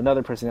integrated into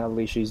another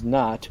personality, she's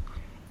not,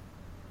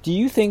 do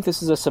you think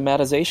this is a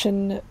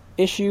somatization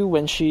issue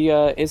when she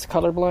is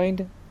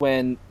colorblind?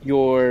 When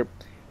your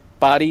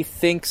body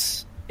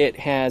thinks it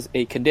has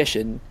a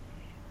condition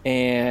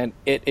and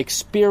it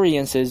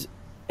experiences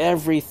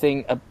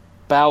everything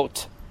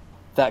about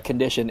that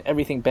condition,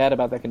 everything bad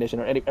about that condition,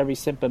 or every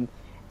symptom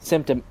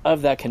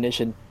of that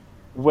condition,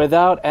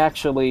 without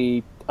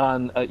actually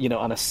on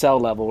a cell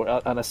level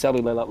or on a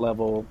cellular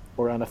level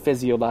or on a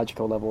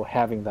physiological level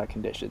having that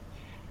condition,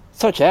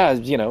 such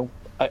as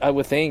I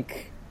would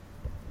think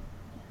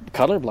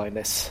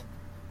colorblindness.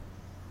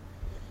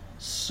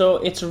 So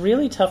it's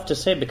really tough to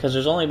say because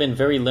there's only been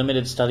very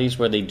limited studies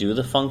where they do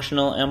the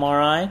functional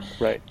MRI.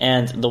 Right.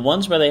 And the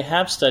ones where they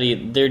have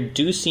studied, there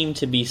do seem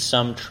to be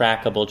some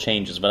trackable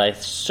changes. But I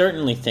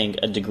certainly think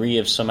a degree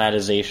of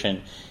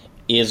somatization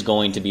is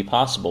going to be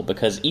possible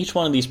because each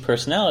one of these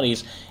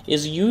personalities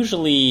is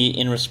usually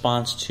in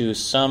response to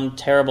some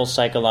terrible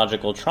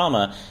psychological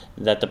trauma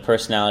that the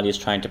personality is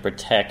trying to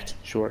protect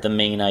the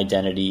main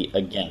identity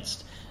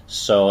against.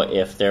 So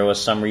if there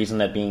was some reason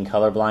that being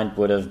colorblind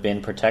would have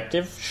been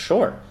protective,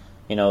 sure.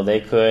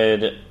 They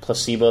could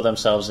placebo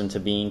themselves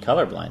into being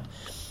colorblind.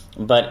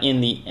 But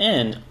in the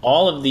end,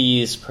 all of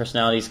these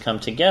personalities come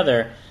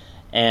together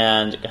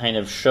and kind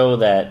of show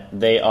that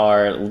they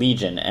are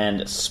legion.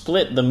 And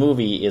Split, the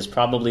movie, is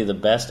probably the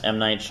best M.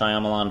 Night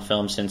Shyamalan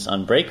film since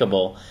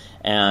Unbreakable.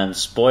 And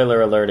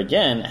spoiler alert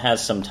again,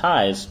 has some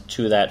ties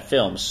to that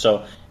film.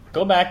 So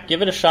go back,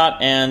 give it a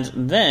shot, and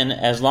then,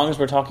 as long as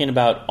we're talking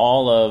about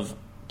all of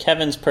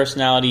Kevin's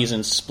personalities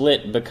in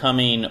Split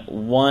becoming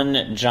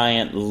one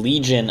giant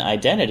legion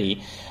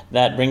identity,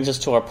 that brings us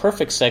to our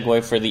perfect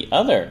segue for the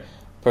other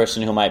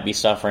person who might be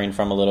suffering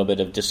from a little bit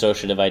of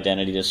dissociative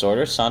identity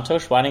disorder.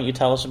 Santosh, why don't you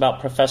tell us about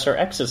Professor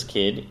X's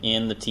kid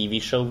in the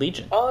TV show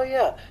Legion? Oh,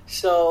 yeah.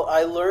 So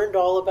I learned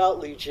all about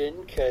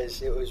Legion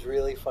because it was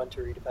really fun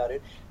to read about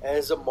it.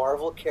 As a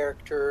Marvel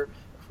character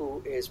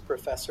who is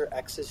Professor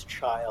X's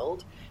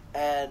child,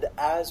 and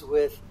as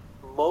with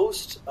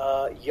most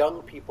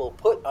young people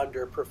put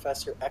under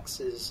Professor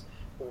X's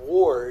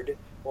ward,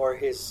 or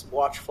his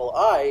watchful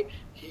eye,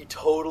 he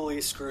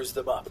totally screws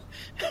them up.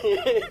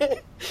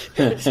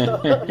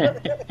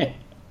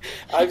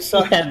 I'm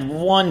sorry. He had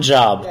one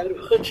job.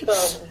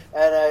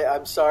 And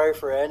I'm sorry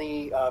for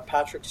any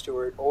Patrick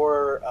Stewart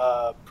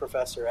or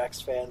Professor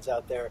X fans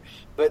out there,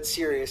 but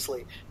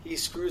seriously, he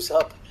screws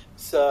up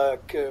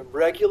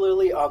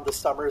regularly on the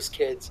Summers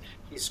kids.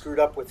 He screwed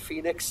up with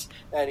Phoenix,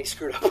 and he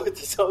screwed up with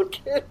his own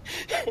kid.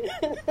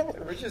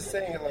 We're just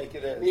saying it like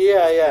it is.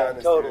 Yeah,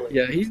 totally.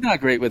 Yeah, he's not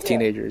great with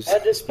teenagers.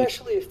 And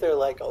especially if they're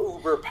like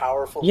uber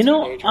powerful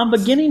teenagers. I'm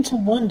beginning to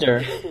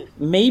wonder,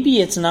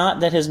 maybe it's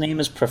not that his name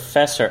is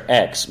Professor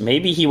X.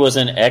 Maybe he was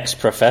an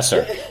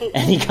ex-professor,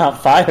 and he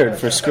got fired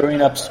for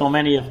screwing up so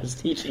many of his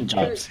teaching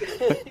jobs.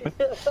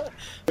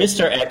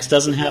 Mr. X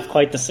doesn't have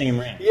quite the same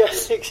ring.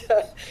 Yes,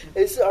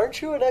 exactly.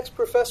 Aren't you an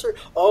ex-professor?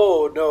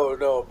 Oh,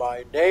 no,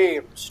 my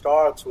name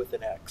starts with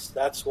an X.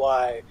 That's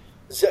why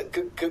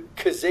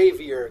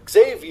Xavier,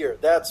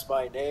 that's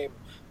my name.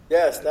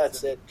 Yes,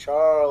 that's it.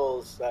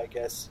 Charles, I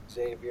guess,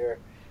 Xavier.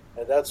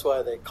 And that's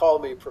why they call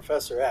me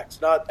Professor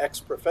X, not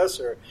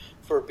ex-professor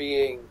for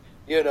being,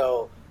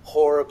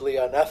 horribly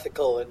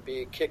unethical and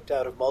being kicked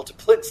out of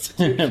multiple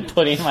institutions.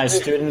 Putting my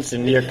students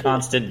in near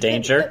constant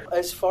danger.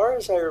 As far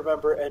as I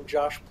remember, and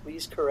Josh,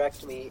 please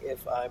correct me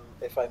if I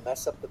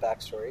mess up the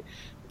backstory,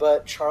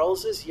 but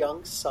Charles's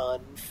young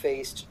son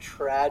faced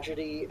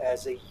tragedy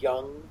as a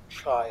young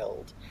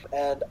child,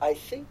 and I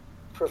think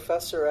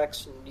Professor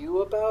X knew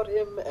about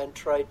him and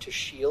tried to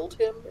shield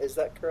him. Is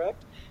that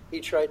correct? He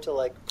tried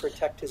to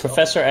protect his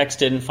Professor X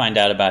didn't find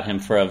out about him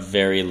for a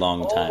very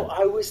long time.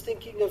 I was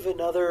thinking of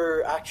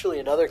another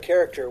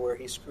character where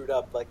he screwed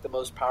up, like the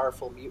most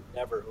powerful mutant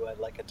ever, who had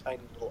like a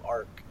tiny little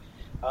arc.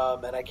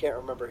 And I can't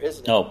remember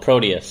his name. Oh,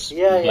 Proteus.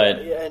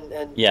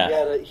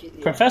 Yeah.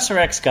 Professor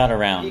X got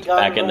around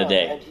back in the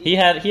day. He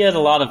had a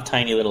lot of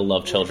tiny little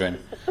love children.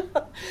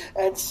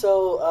 And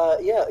so,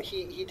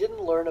 he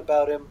didn't learn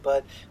about him,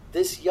 but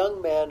this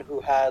young man who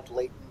had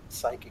latent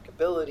psychic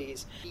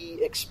abilities,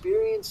 he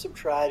experienced some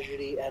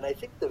tragedy, and I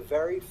think the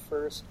very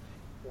first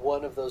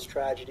one of those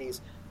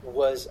tragedies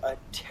was a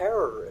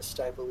terrorist,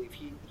 I believe.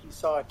 He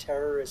saw a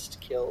terrorist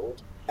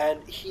killed,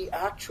 and he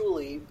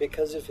actually,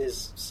 because of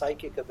his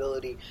psychic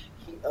ability,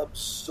 he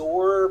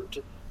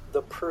absorbed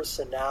the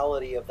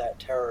personality of that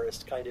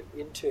terrorist kind of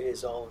into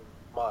his own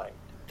mind.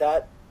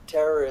 That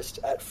terrorist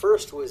at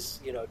first was,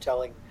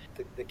 telling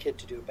the kid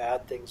to do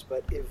bad things,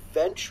 but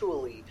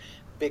eventually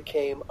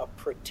became a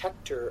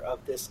protector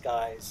of this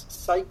guy's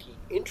psyche.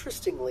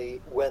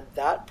 Interestingly, when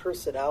that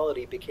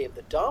personality became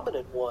the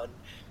dominant one,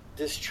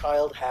 this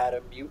child had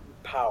a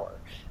mutant power.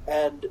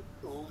 And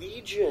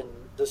Legion,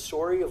 the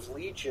story of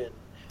Legion,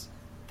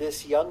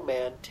 this young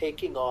man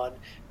taking on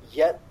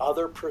yet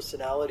other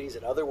personalities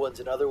and other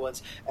ones,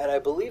 and I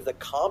believe the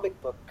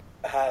comic book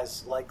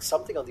has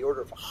something on the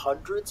order of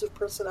hundreds of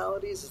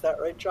personalities. Is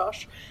that right,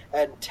 Josh?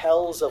 And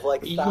tells of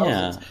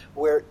thousands,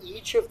 where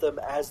each of them,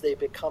 as they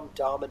become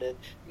dominant,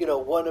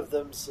 one of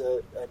them's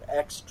an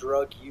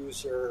ex-drug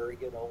user,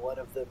 one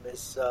of them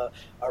is a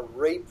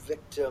rape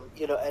victim,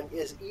 and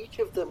as each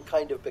of them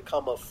kind of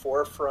become a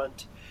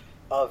forefront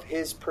of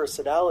his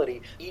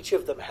personality, each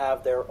of them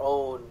have their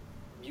own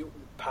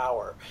mutant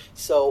power.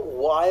 So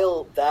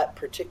while that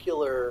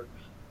particular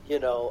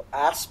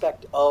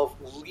aspect of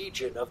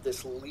Legion, of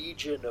this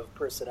legion of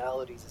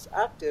personalities is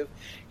active,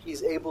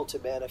 he's able to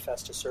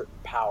manifest a certain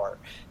power.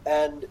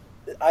 And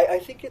I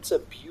think it's a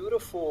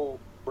beautiful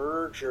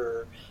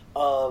merger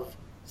of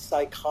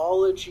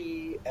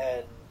psychology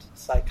and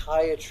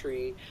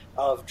psychiatry,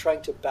 of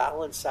trying to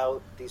balance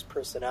out these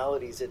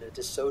personalities in a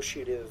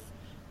dissociative,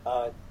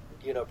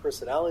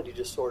 personality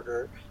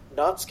disorder,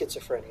 not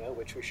schizophrenia,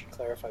 which we should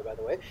clarify, by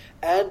the way,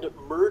 and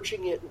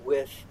merging it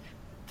with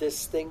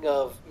this thing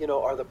of,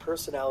 are the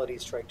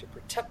personalities trying to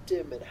protect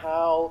him and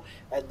how,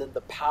 and then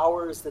the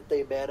powers that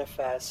they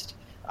manifest.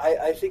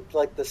 I think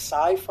the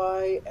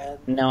sci-fi and...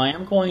 Now I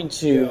am going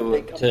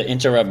to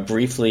interrupt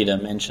briefly to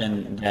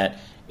mention that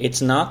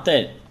it's not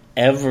that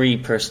every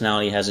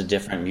personality has a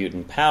different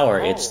mutant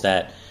power. Oh. It's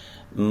that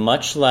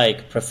much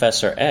like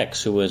Professor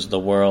X, who was the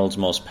world's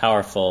most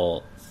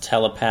powerful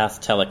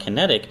telepath,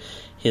 telekinetic,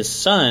 his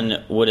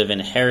son would have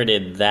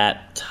inherited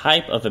that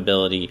type of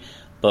ability.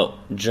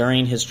 But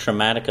during his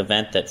traumatic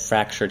event that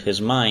fractured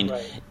his mind,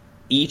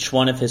 each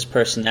one of his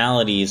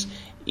personalities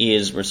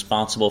is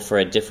responsible for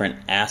a different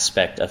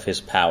aspect of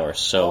his power.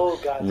 So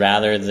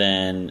rather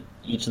than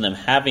each of them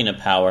having a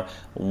power,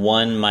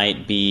 one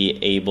might be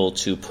able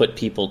to put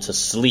people to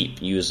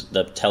sleep, use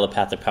the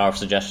telepathic power of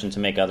suggestion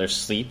to make others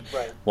sleep,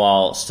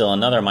 while still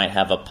another might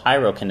have a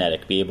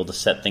pyrokinetic, be able to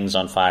set things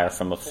on fire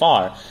from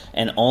afar.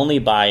 And only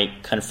by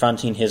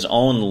confronting his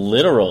own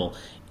literal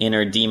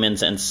inner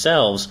demons and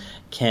selves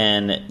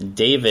can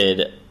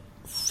David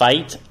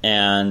fight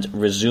and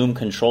resume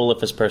control of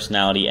his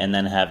personality and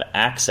then have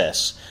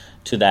access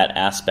to that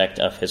aspect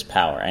of his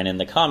power. And in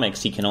the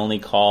comics, he can only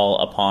call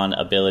upon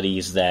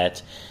abilities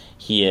that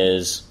he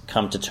has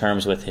come to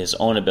terms with his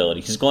own ability.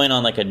 He's going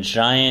on like a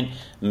giant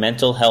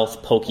mental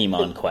health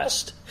Pokemon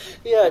quest.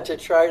 Yeah, to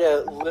try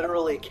to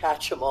literally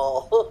catch them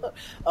all.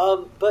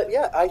 But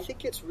yeah, I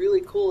think it's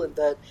really cool in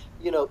that,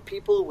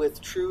 people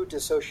with true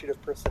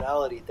dissociative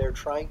personality, they're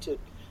trying to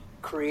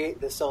create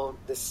the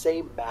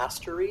same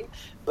mastery,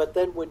 but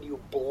then when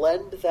you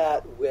blend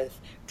that with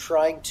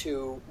trying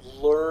to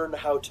learn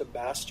how to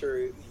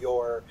master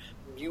your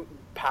mutant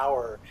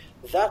power,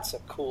 that's a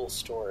cool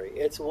story.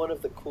 It's one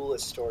of the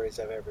coolest stories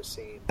I've ever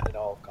seen in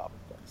all of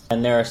comic books.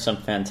 And there are some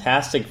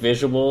fantastic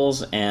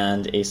visuals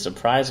and a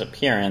surprise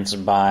appearance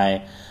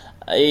by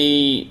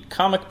a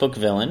comic book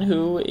villain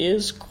who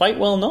is quite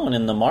well known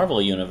in the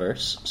Marvel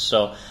Universe.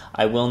 So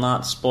I will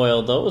not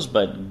spoil those,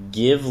 but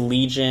give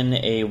Legion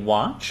a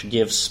watch,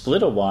 give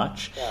Split a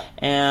watch,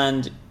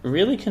 and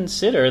really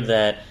consider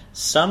that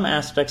some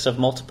aspects of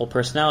multiple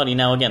personality.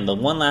 Now, again, the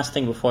one last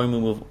thing before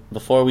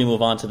we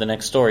move on to the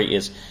next story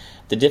is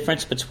the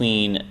difference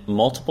between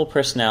multiple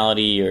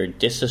personality or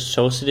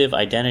dissociative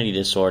identity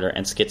disorder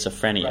and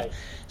schizophrenia. Right.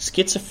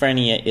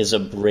 Schizophrenia is a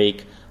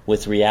break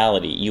with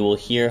reality. You will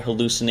hear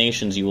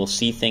hallucinations, you will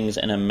see things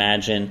and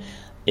imagine,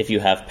 if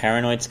you have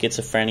paranoid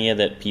schizophrenia,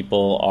 that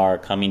people are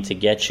coming to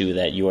get you,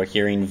 that you are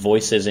hearing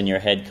voices in your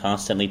head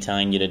constantly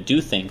telling you to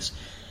do things.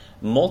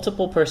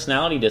 Multiple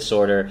personality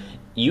disorder,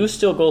 you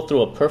still go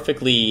through a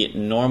perfectly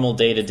normal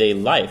day-to-day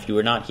life. You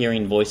are not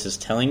hearing voices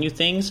telling you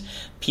things.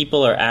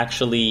 People are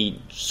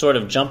actually sort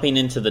of jumping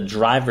into the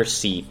driver's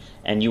seat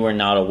and you are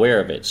not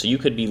aware of it. So you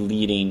could be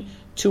leading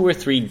 2 or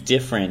 3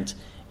 different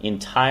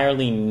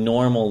entirely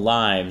normal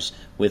lives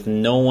with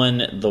no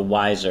one the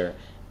wiser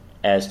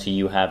as to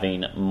you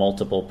having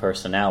multiple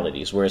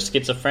personalities. Whereas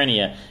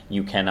schizophrenia,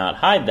 you cannot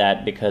hide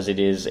that because it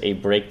is a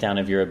breakdown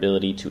of your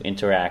ability to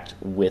interact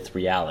with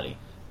reality.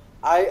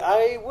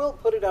 I will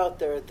put it out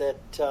there that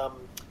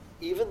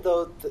even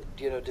though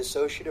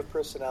dissociative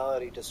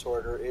personality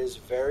disorder is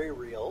very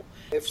real,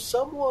 if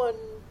someone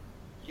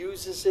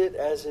uses it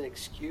as an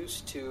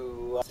excuse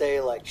to say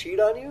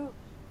cheat on you,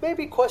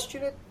 maybe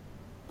question it.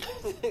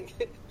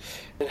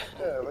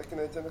 Yeah, like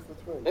an identical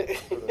twin.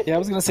 Yeah, I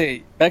was going to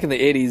say, back in the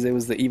 80s, it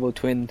was the evil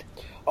twin.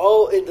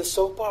 Oh, in the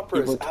soap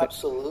operas,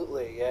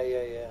 absolutely.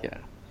 Yeah.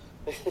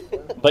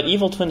 But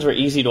evil twins were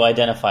easy to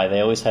identify.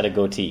 They always had a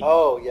goatee.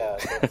 Oh, yeah.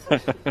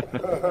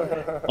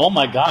 Oh,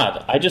 my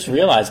God. I just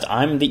realized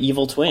I'm the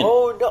evil twin.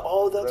 Oh, no.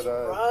 Oh, that's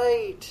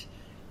right.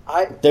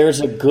 There's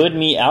a good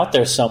me out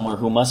there somewhere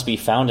who must be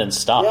found and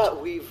stopped. Yeah,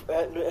 we've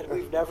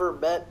never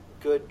met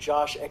good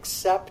Josh,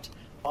 except...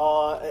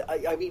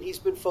 I mean, he's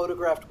been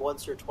photographed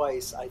once or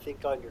twice, I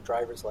think, on your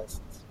driver's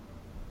license.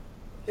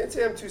 Can't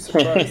say I'm too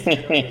surprised.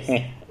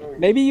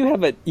 Maybe you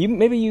have an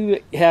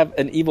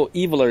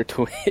eviler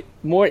twin,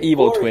 more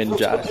evil twin,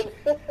 Josh.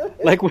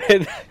 Like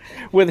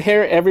with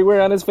hair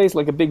everywhere on his face,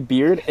 like a big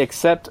beard,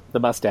 except the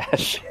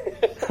mustache,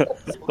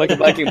 like a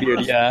Viking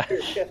beard. Yeah.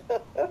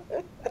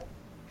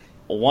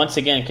 Once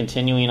again,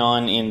 continuing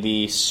on in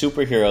the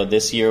superhero,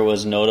 this year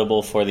was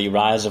notable for the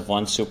rise of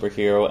one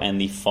superhero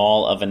and the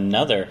fall of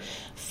another.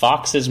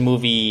 Fox's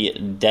movie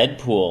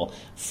Deadpool,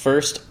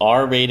 first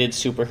R-rated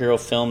superhero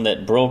film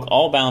that broke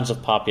all bounds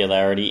of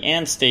popularity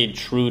and stayed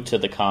true to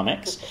the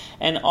comics,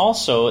 and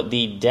also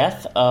the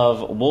death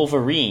of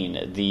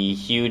Wolverine, the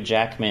Hugh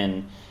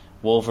Jackman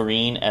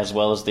Wolverine, as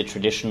well as the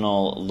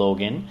traditional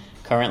Logan.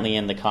 Currently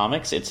in the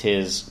comics, it's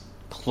his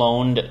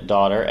cloned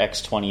daughter,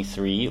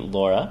 X-23,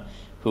 Laura,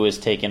 who has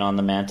taken on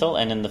the mantle,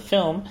 and in the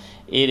film,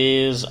 it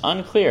is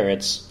unclear.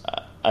 It's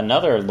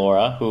another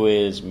Laura, who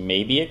is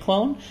maybe a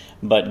clone,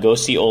 but go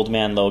see Old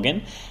Man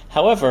Logan.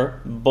 However,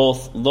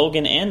 both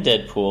Logan and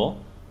Deadpool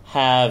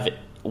have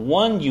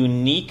one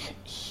unique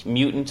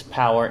mutant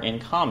power in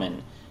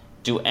common.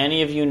 Do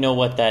any of you know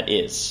what that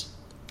is?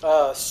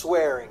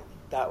 Swearing.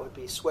 That would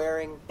be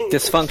swearing.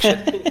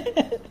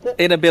 Dysfunction.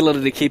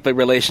 Inability to keep a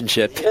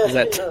relationship. Is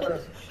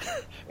that...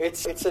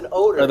 It's an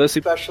odor,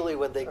 especially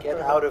when they get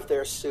out of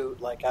their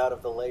suit, like out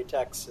of the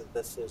latex.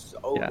 This is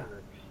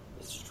odor,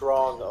 a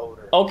strong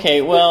odor.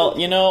 Okay, well,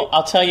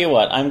 I'll tell you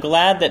what. I'm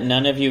glad that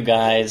none of you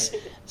guys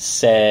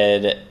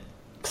said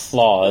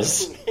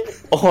claws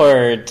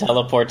or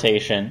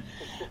teleportation,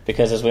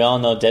 because as we all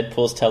know,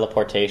 Deadpool's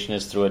teleportation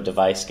is through a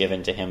device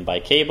given to him by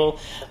Cable.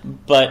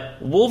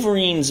 But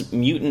Wolverine's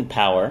mutant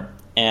power,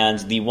 and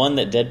the one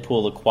that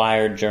Deadpool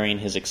acquired during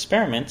his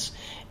experiments,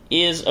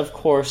 is, of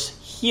course,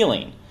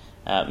 healing.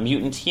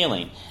 Mutant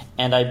healing.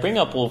 And I bring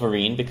up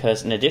Wolverine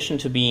because in addition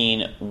to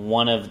being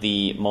one of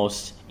the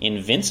most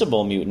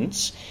invincible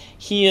mutants,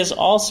 he is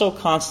also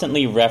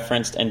constantly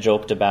referenced and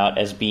joked about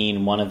as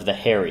being one of the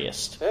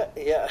hairiest.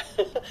 Yeah,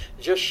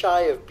 just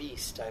shy of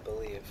Beast, I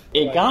believe.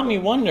 It got me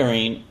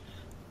wondering,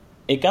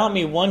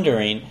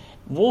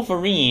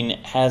 Wolverine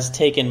has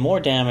taken more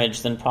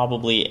damage than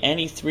probably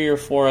any 3 or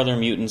 4 other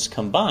mutants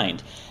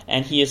combined,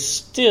 and he is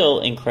still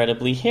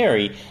incredibly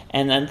hairy.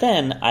 And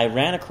then I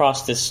ran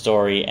across this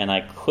story, and I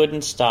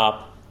couldn't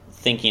stop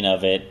thinking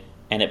of it,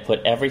 and it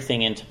put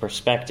everything into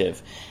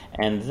perspective.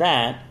 And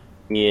that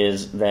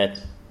is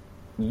that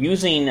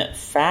using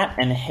fat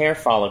and hair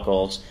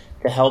follicles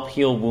to help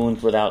heal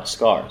wounds without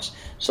scars.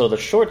 So the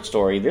short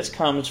story, this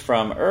comes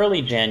from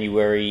early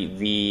January,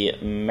 the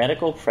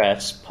medical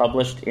press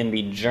published in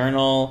the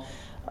Journal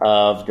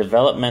of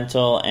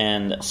Developmental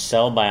and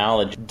Cell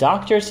Biology.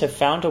 Doctors have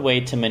found a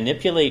way to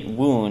manipulate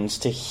wounds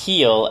to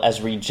heal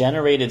as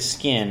regenerated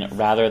skin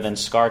rather than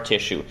scar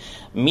tissue,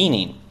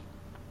 meaning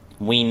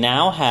we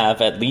now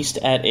have, at least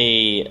at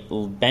a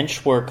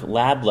benchwork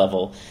lab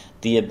level,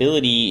 the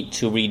ability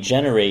to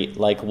regenerate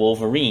like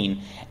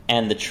Wolverine.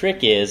 And the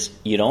trick is,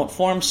 you don't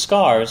form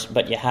scars,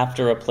 but you have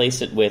to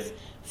replace it with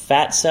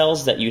fat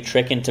cells that you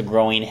trick into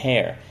growing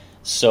hair.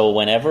 So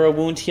whenever a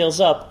wound heals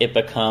up, it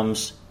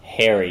becomes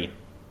hairy.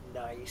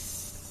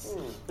 Nice.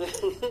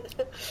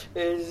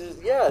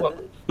 Yeah. Well,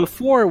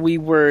 before we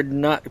were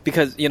not,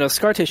 because,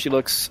 scar tissue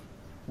looks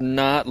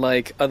not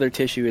like other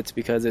tissue. It's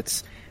because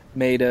it's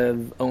made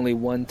of only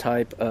one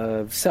type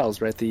of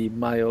cells, right? The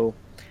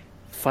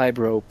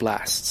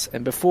myofibroblasts.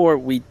 And before,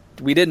 we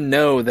didn't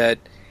know that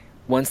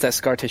once that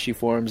scar tissue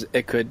forms,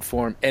 it could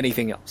form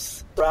anything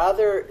else.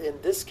 Rather,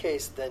 in this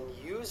case, than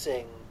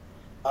using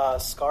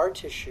scar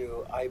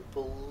tissue, I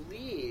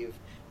believe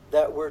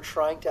that we're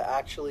trying to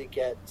actually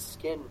get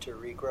skin to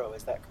regrow.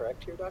 Is that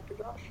correct here, Dr.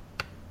 Josh?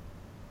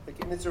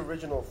 Like in its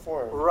original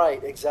form.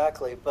 Right,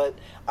 exactly. But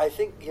I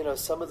think,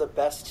 some of the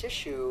best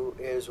tissue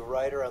is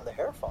right around the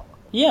hair follicle.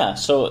 Yeah,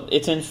 so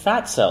it's in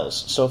fat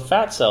cells. So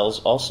fat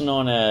cells, also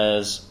known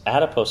as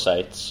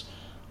adipocytes,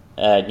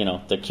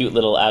 the cute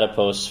little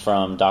adipose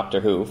from Doctor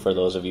Who, for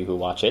those of you who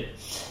watch it,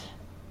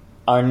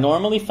 are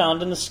normally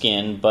found in the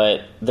skin,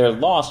 but they're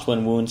lost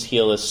when wounds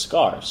heal as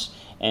scars.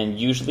 And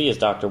usually, as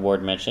Dr.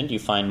 Ward mentioned, you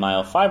find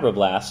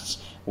myofibroblasts,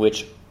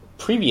 which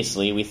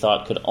previously we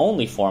thought could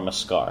only form a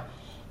scar.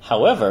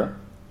 However,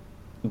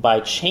 by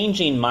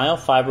changing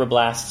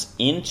myofibroblasts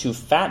into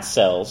fat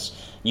cells,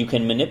 you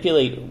can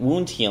manipulate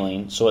wound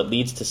healing so it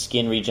leads to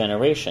skin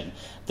regeneration.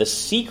 The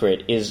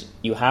secret is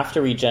you have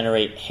to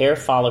regenerate hair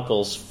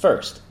follicles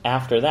first.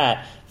 After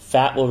that,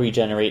 fat will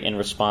regenerate in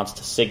response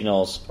to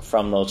signals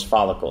from those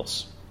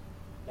follicles.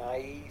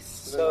 Nice.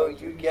 So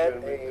you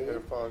get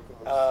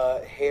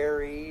a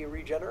hairy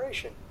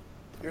regeneration.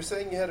 You're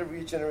saying you had to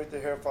regenerate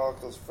the hair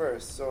follicles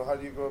first, so how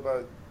do you go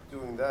about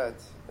doing that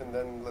and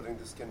then letting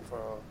the skin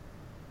fall?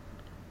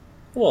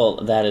 Well,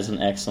 that is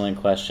an excellent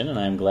question, and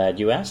I'm glad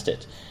you asked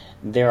it.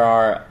 There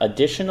are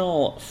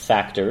additional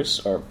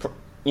factors,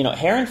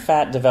 hair and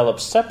fat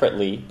develop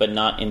separately, but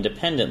not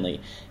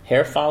independently.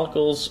 Hair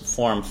follicles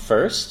form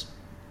first,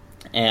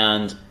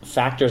 and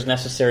factors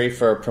necessary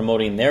for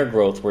promoting their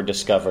growth were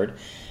discovered.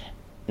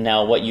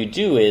 Now, what you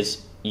do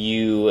is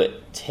you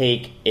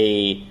take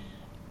a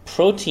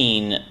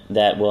protein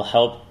that will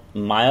help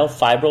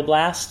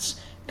myofibroblasts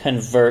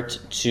convert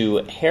to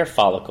hair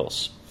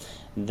follicles.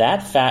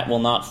 That fat will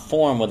not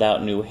form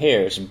without new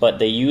hairs, but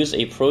they use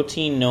a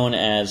protein known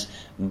as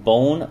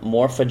bone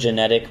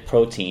morphogenetic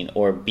protein,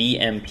 or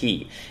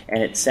BMP,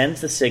 and it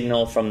sends the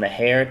signal from the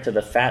hair to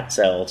the fat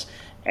cells,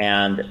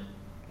 and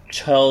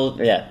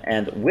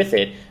with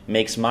it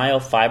makes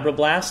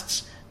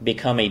myofibroblasts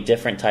become a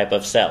different type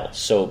of cell.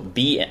 So,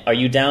 are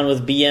you down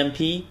with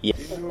BMP? Yeah.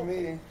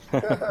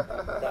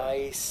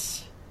 Nice.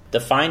 The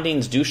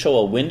findings do show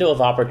a window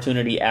of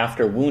opportunity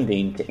after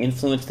wounding to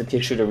influence the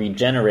tissue to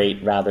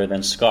regenerate rather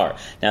than scar.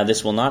 Now,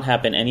 this will not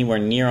happen anywhere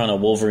near on a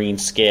Wolverine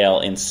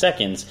scale in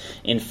seconds.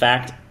 In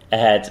fact,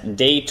 at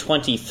day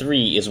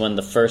 23 is when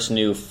the first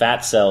new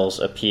fat cells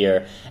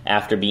appear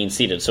after being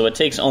seeded. So it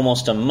takes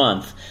almost a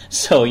month.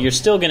 So you're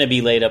still going to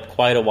be laid up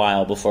quite a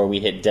while before we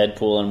hit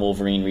Deadpool and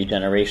Wolverine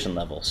regeneration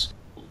levels.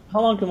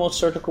 How long do most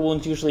surgical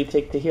wounds usually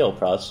take to heal,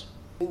 Praz?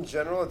 In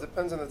general, it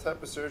depends on the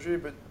type of surgery,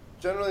 but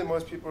generally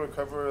most people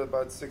recover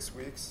about 6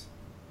 weeks.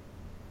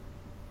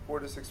 4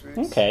 to 6 weeks.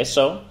 Okay,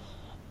 so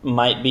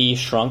might be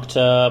shrunk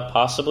to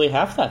possibly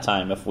half that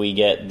time if we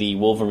get the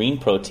Wolverine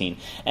protein.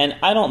 And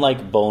I don't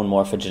like bone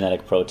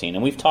morphogenetic protein,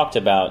 and we've talked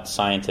about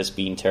scientists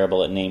being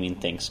terrible at naming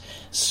things.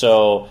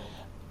 So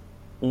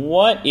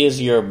what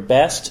is your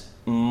best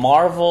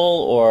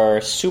Marvel or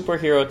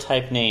superhero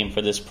type name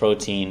for this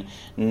protein,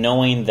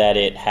 knowing that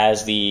it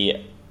has the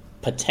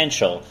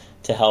potential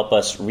to help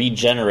us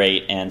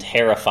regenerate and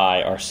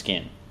hairify our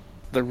skin?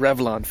 The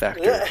Revlon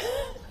factor.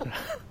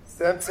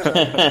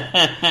 Samsonite.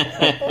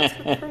 That's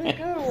a pretty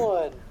good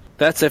one.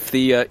 That's if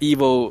the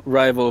evil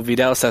rival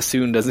Vidal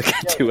Sassoon doesn't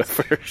get to it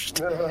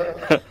first.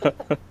 You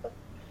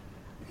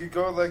could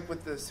go like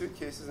with the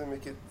suitcases and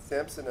make it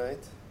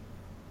Samsonite.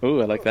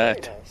 Ooh, I like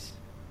that. Very nice.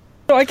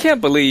 No, I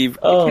can't believe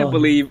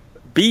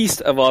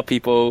Beast of all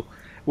people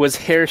was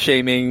hair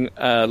shaming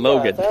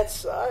Logan. Yeah,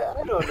 I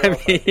don't know if I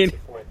can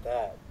support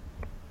that.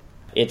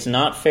 It's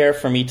not fair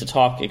for me to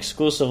talk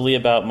exclusively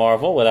about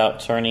Marvel without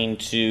turning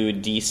to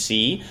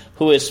DC,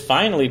 who has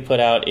finally put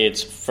out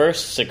its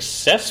first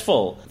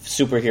successful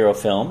superhero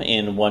film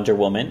in Wonder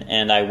Woman,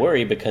 and I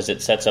worry because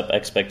it sets up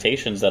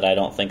expectations that I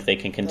don't think they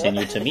can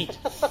continue to meet.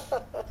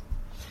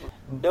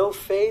 No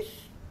faith?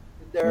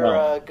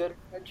 They're good?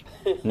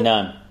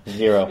 None.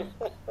 Zero.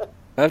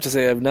 I have to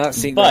say, I've not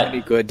seen any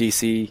good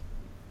DC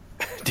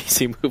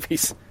DC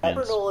movies.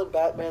 Christopher Nolan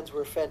Batmans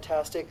were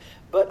fantastic,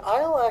 but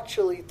I'll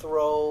actually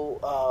throw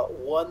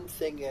one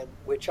thing in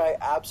which I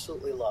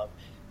absolutely love.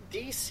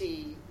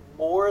 DC,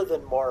 more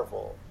than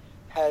Marvel,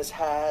 has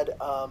had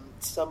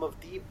some of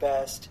the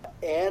best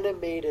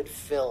animated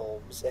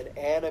films and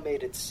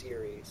animated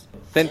series.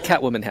 Then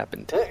Catwoman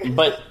happened.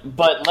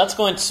 But let's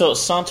go into... So,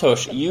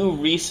 Santosh, you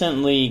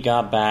recently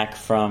got back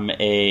from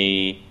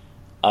a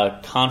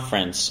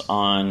conference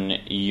on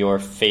your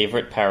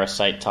favorite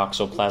parasite,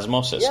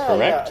 toxoplasmosis,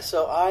 correct? Yeah.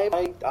 So I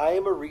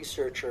am a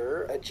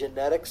researcher, a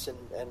genetics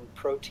and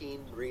protein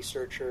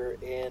researcher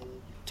in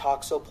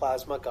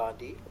Toxoplasma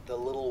gondii, the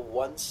little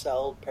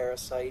one-celled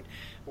parasite,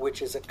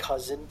 which is a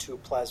cousin to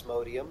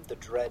Plasmodium, the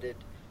dreaded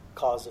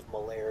cause of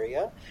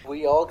malaria.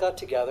 We all got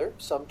together,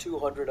 some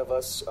 200 of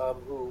us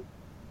who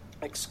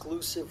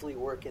exclusively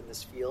work in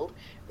this field,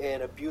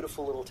 in a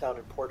beautiful little town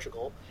in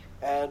Portugal,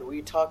 and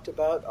we talked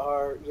about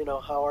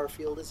how our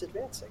field is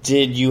advancing.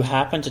 Did you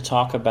happen to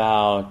talk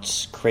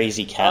about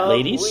crazy cat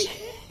ladies?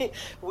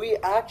 We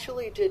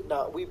actually did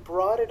not. We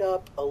brought it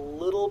up a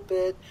little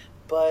bit,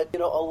 but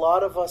a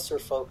lot of us are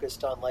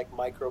focused on like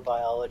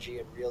microbiology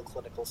and real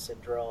clinical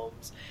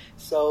syndromes,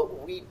 so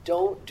we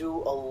don't do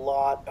a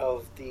lot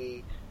of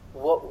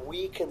what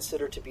we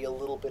consider to be a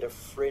little bit of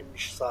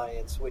fringe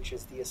science, which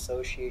is the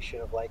association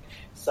of like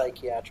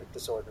psychiatric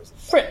disorders.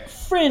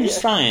 Fringe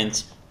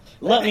science.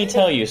 Let me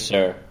tell you,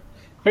 sir,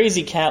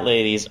 crazy cat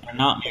ladies are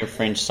not mere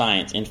fringe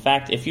science. In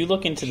fact, if you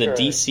look into the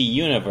DC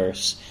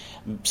universe,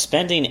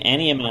 spending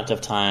any amount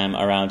of time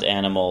around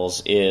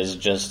animals is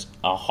just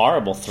a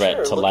horrible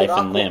threat to life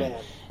and limb.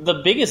 The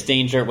biggest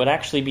danger would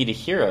actually be to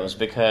heroes,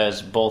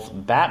 because both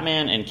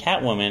Batman and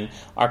Catwoman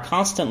are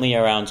constantly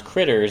around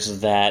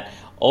critters that,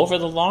 over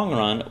the long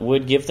run,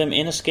 would give them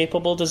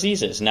inescapable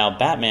diseases. Now,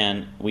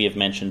 Batman, we have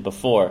mentioned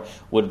before,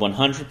 would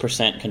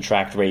 100%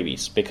 contract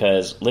rabies,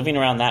 because living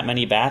around that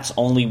many bats,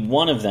 only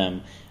one of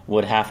them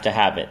would have to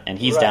have it, and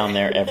he's down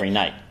there every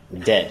night,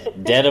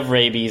 dead of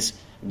rabies.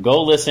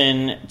 Go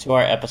listen to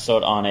our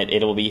episode on it.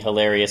 It'll be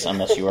hilarious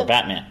unless you are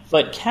Batman.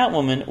 But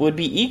Catwoman would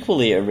be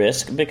equally at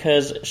risk,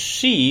 because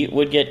she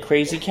would get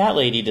crazy cat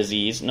lady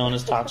disease known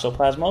as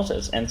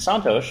toxoplasmosis. And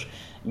Santosh,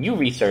 you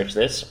researched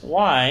this.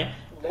 Why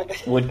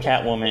would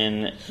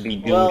Catwoman be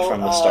doomed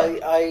from the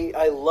start?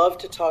 I love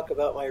to talk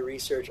about my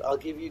research. I'll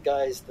give you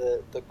guys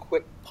the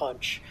quick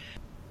punch.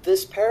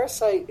 This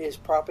parasite is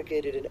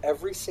propagated in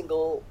every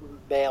single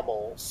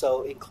mammal,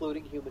 so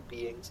including human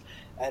beings,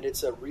 and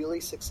it's a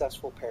really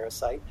successful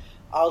parasite.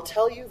 I'll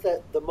tell you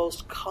that the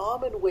most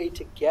common way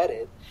to get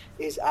it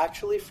is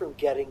actually from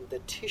getting the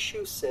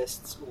tissue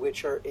cysts,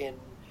 which are in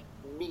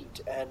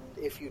meat. And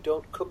if you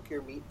don't cook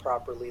your meat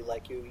properly,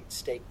 like you eat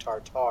steak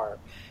tartare,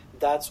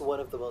 that's one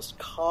of the most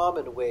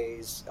common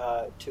ways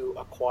to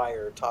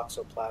acquire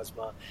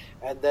toxoplasma.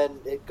 And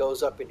then it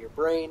goes up in your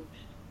brain.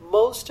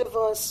 Most of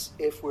us,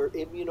 if we're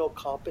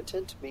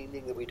immunocompetent,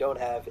 meaning that we don't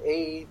have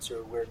AIDS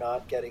or we're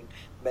not getting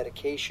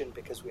medication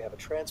because we have a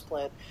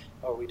transplant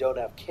or we don't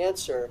have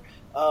cancer,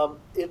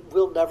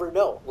 we'll never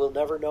know. We'll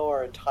never know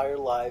our entire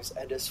lives.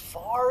 And as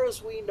far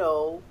as we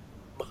know,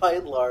 by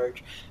and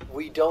large,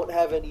 we don't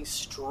have any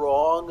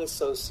strong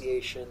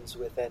associations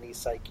with any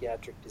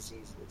psychiatric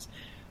diseases.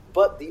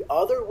 But the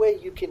other way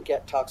you can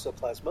get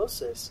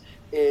toxoplasmosis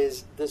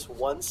is this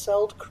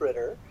one-celled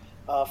critter,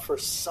 for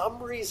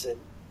some reason,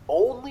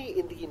 only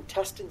in the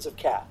intestines of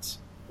cats,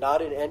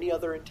 not in any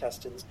other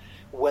intestines.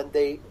 When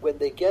they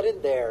get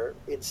in there,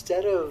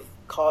 instead of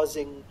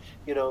causing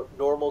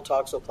normal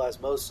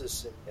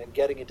toxoplasmosis and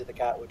getting into the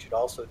cat, which it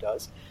also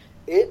does,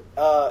 it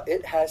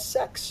has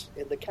sex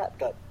in the cat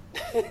gut.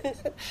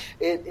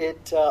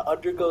 It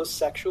undergoes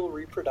sexual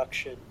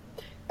reproduction,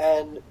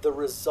 and the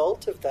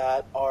result of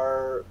that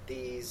are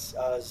these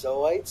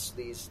zooites,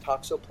 these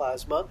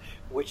toxoplasma,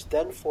 which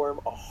then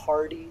form a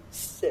hardy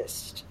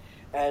cyst.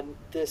 And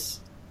this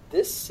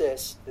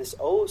cyst, this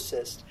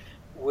oocyst,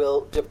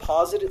 will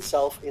deposit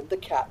itself in the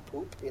cat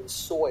poop, in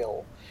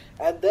soil,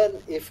 and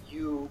then if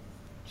you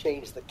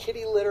change the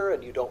kitty litter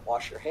and you don't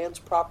wash your hands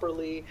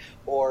properly,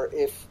 or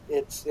if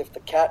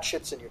the cat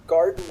shits in your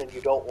garden and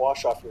you don't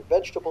wash off your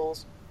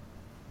vegetables,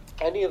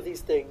 any of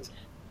these things,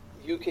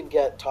 you can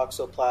get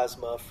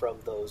toxoplasma from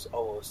those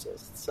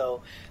oocysts.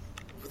 So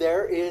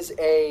there is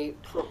a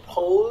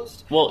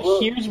proposed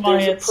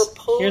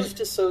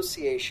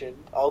association,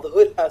 although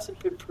it hasn't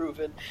been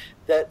proven,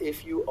 that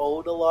if you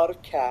own a lot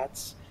of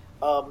cats,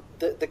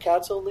 the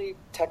cats only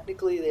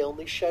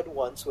shed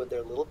once when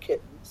they're little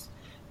kittens,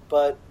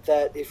 but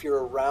that if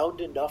you're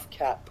around enough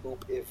cat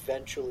poop,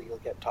 eventually you'll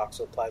get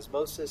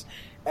toxoplasmosis.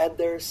 And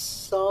there's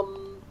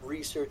some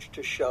research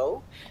to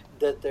show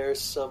that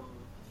there's some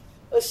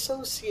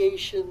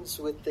associations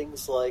with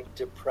things like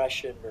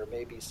depression or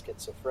maybe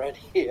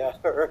schizophrenia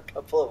or a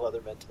couple of other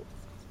mental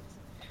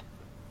diseases.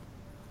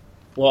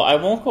 Well, I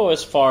won't go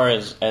as far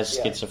as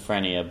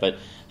schizophrenia, but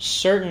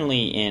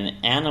certainly in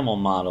animal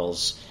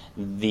models,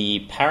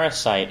 the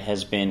parasite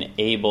has been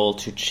able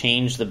to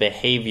change the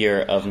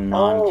behavior of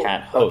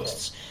non-cat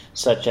hosts,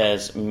 such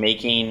as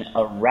making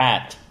a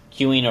rat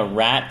cueing a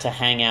rat to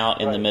hang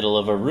out in the middle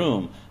of a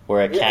room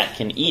where a cat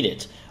can eat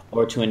it,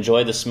 or to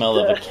enjoy the smell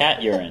of a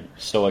cat urine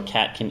so a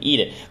cat can eat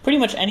it. Pretty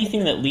much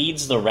anything that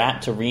leads the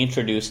rat to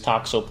reintroduce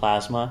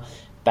toxoplasma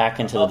back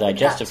into the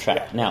digestive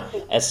tract. Now,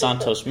 as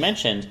Santosh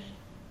mentioned,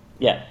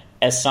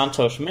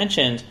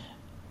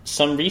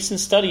 some recent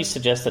studies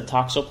suggest that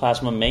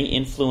toxoplasma may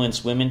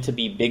influence women to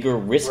be bigger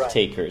risk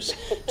takers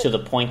to the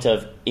point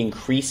of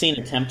increasing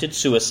attempted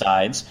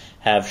suicides,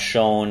 have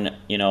shown,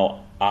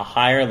 a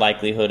higher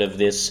likelihood of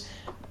this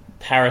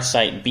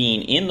parasite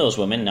being in those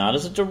women, not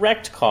as a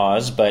direct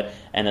cause, but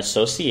an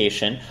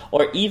association,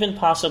 or even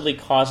possibly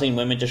causing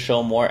women to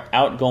show more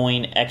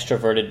outgoing,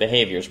 extroverted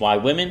behaviors. Why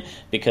women?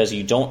 Because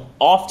you don't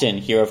often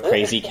hear of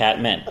crazy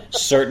cat men.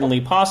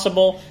 Certainly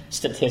possible,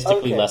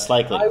 statistically less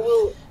likely.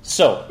 I'll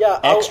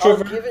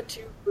give it to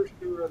you for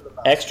sure on the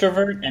mouse.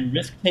 Extrovert and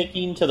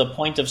risk-taking to the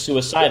point of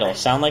suicidal.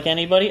 Sound like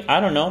anybody? I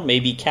don't know.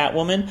 Maybe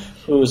Catwoman,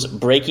 who's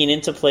breaking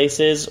into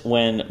places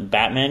when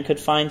Batman could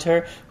find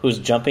her, who's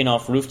jumping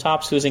off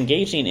rooftops, who's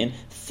engaging in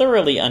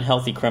thoroughly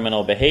unhealthy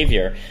criminal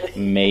behavior.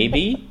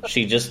 Maybe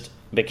she just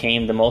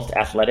became the most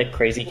athletic,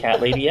 crazy cat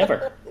lady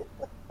ever.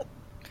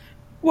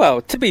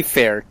 Well, to be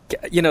fair,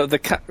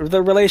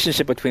 the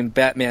relationship between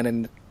Batman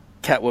and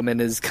Catwoman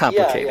is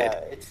complicated.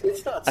 Yeah.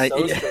 It's not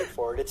so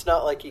straightforward. It's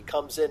not like he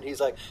comes in, he's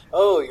like,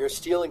 "Oh, you're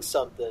stealing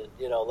something.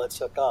 Let's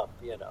hook up."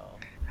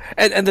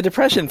 And the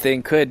depression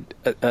thing could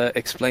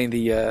explain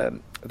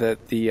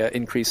the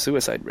increased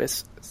suicide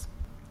risks.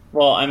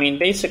 Well, I mean,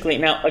 basically,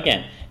 now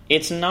again,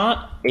 it's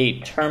not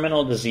a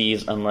terminal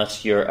disease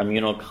unless you're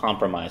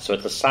immunocompromised. So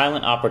it's a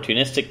silent,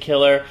 opportunistic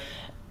killer.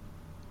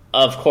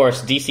 Of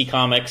course, DC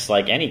Comics,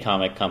 like any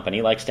comic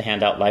company, likes to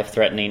hand out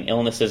life-threatening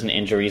illnesses and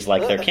injuries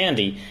like their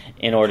candy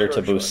in order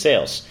to boost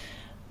sales.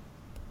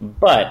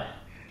 But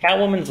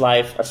Catwoman's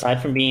life, aside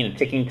from being a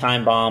ticking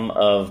time bomb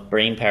of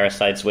brain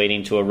parasites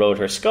waiting to erode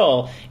her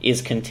skull,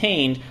 is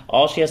contained.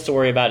 All she has to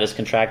worry about is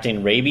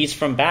contracting rabies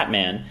from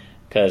Batman,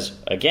 because,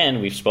 again,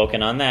 we've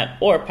spoken on that,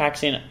 or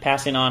passing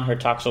on her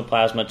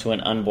toxoplasma to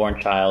an unborn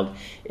child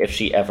if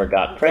she ever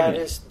got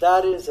pregnant.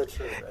 That is a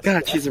true risk.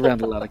 God, she's around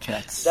a lot of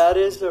cats. That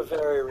is a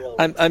very real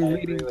risk. I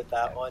agree with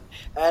that one.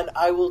 And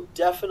I will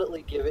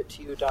definitely give it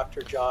to you,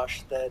 Dr.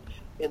 Josh, that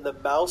in the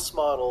mouse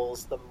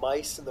models, the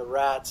mice and the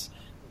rats,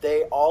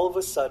 they all of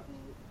a sudden,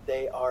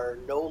 they are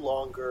no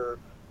longer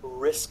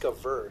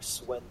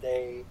risk-averse when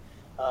they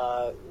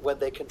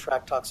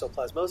contract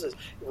toxoplasmosis.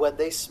 When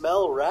they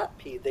smell rat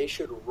pee, they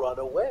should run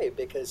away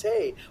because,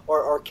 hey,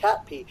 or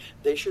cat pee,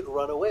 they should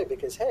run away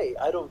because, hey,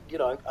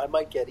 I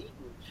might get eaten.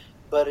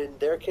 But in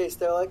their case,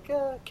 they're like,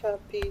 cat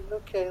pee,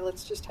 okay,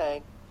 let's just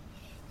hang.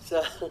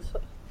 So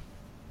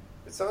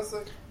it sounds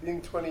like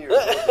being 20 years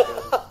old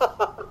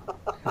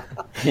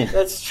again.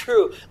 That's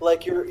true.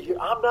 Like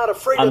I'm not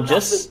afraid of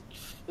nothing.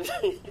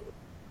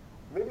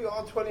 Maybe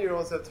all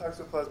 20-year-olds have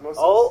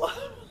toxoplasmosis.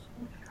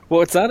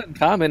 Well, it's not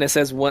uncommon. It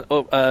says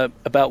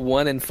about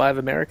 1 in 5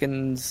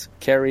 Americans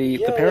carry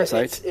the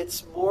parasite.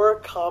 It's more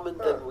common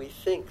than we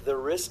think. The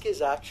risk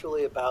is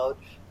actually about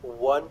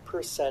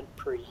 1%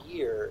 per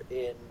year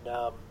in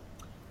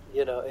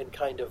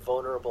kind of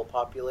vulnerable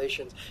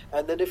populations.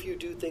 And then if you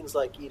do things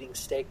like eating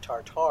steak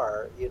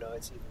tartare,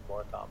 it's even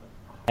more common.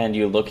 And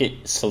you look at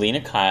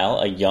Selena Kyle,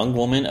 a young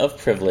woman of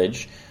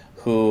privilege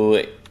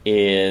who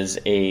is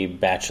a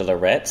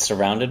bachelorette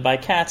surrounded by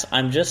cats.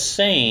 I'm just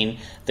saying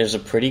there's a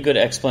pretty good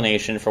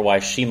explanation for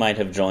why she might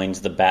have joined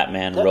the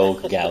Batman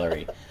Rogue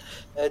Gallery.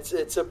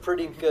 It's a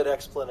pretty good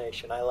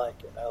explanation. I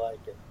like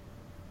it.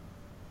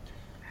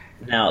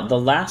 Now, the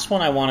last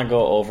one I want to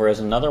go over is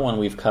another one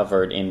we've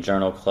covered in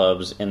journal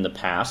clubs in the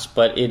past,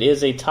 but it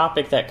is a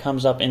topic that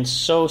comes up in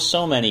so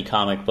many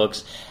comic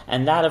books,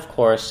 and that, of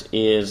course,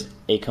 is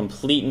a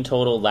complete and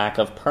total lack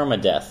of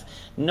permadeath.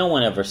 No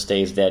one ever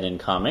stays dead in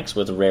comics,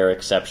 with rare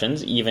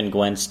exceptions. Even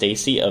Gwen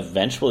Stacy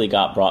eventually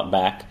got brought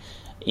back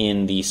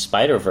in the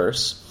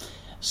Spider-Verse.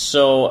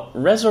 So,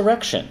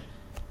 resurrection.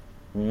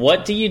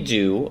 What do you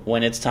do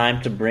when it's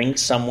time to bring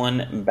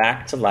someone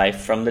back to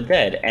life from the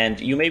dead? And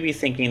you may be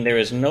thinking there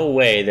is no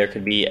way there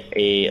could be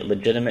a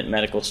legitimate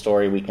medical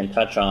story we can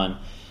touch on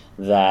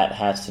that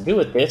has to do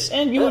with this,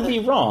 and you would be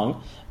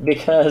wrong,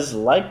 because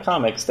like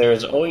comics, there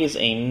is always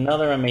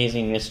another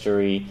amazing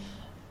mystery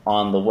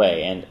on the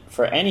way. And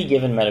for any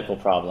given medical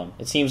problem,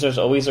 it seems there's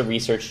always a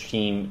research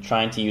team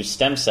trying to use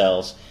stem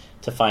cells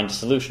to find a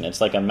solution. It's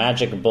like a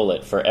magic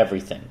bullet for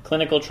everything.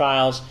 Clinical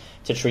trials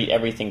to treat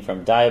everything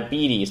from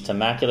diabetes to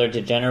macular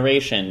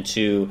degeneration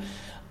to,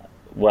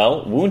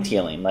 wound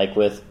healing, like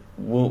with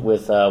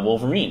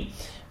Wolverine.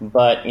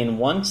 But in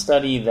one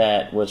study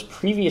that was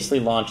previously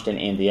launched in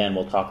India, and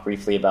we'll talk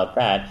briefly about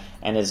that,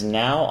 and is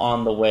now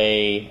on the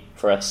way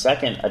for a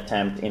second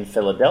attempt in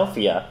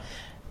Philadelphia,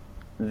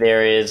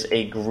 there is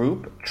a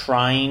group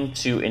trying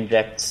to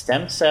inject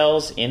stem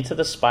cells into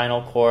the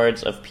spinal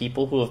cords of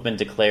people who have been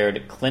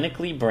declared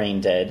clinically brain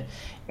dead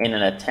in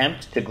an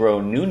attempt to grow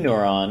new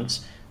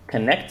neurons,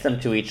 connect them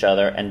to each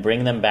other, and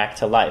bring them back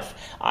to life.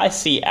 I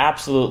see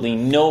absolutely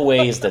no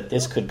ways that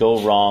this could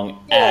go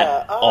wrong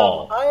at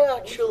all. I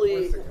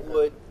actually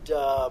would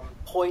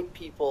point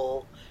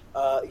people,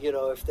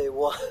 if they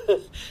want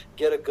to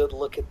get a good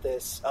look at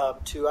this,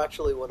 to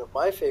actually one of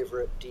my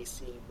favorite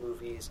DC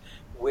movies,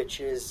 which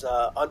is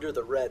Under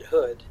the Red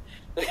Hood,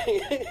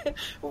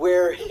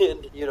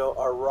 wherein,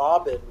 a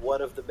Robin,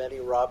 one of the many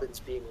Robins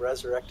being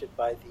resurrected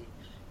by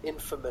the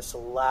infamous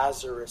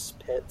Lazarus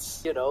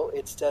Pits,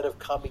 instead of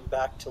coming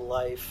back to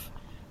life,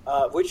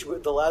 which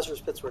the Lazarus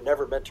Pits were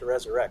never meant to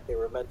resurrect. They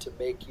were meant to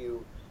make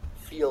you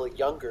feel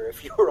younger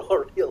if you were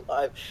already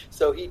alive.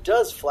 So he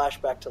does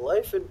flash back to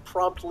life and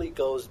promptly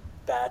goes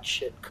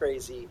batshit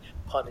crazy,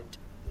 pun intended.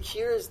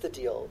 Here's the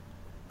deal.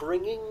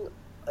 Bringing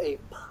a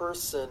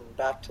person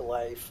back to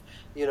life,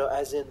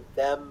 as in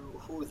them,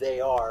 who they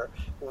are,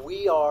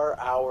 we are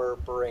our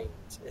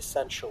brains,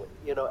 essentially.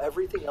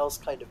 Everything else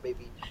kind of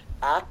maybe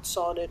acts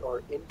on it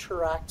or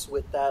interacts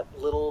with that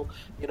little,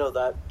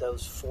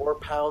 those 4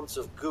 pounds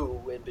of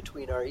goo in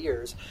between our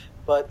ears.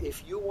 But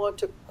if you want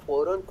to,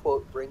 quote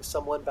unquote, bring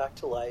someone back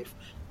to life,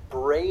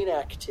 brain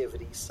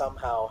activity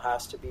somehow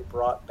has to be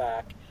brought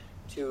back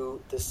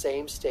to the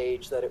same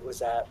stage that it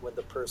was at when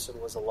the person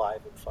was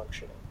alive and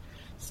functioning.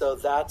 So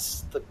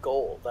that's the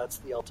goal. That's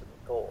the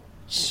ultimate goal.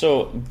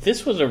 So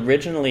this was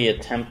originally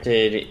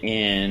attempted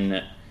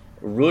in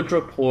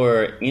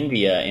Rudrapur,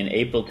 India in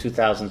April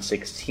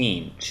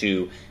 2016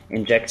 to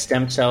inject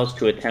stem cells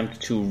to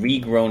attempt to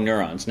regrow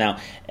neurons. Now,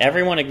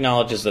 everyone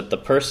acknowledges that the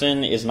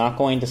person is not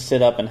going to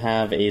sit up and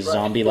have a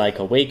zombie-like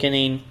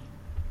awakening.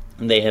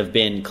 They have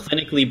been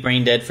clinically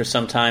brain dead for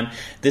some time.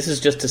 This is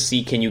just to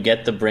see, can you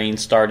get the brain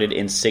started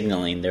in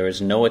signaling? There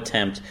is no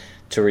attempt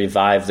to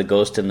revive the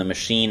ghost in the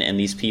machine, and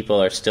these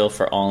people are still,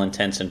 for all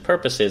intents and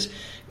purposes,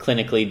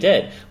 clinically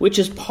dead, which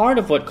is part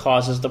of what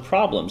causes the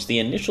problems. The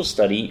initial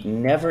study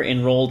never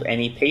enrolled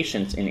any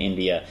patients in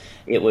India.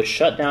 It was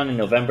shut down in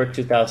November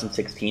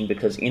 2016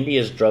 because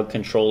India's drug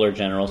controller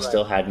general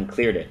still hadn't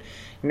cleared it.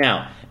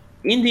 Now,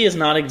 India is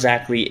not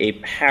exactly a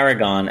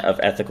paragon of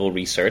ethical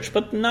research,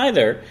 but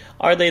neither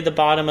are they the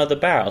bottom of the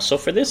barrel. So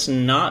for this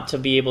not to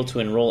be able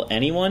to enroll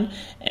anyone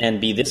and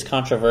be this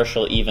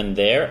controversial even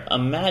there,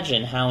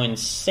 imagine how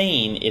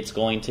insane it's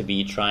going to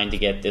be trying to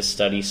get this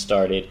study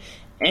started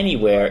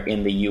anywhere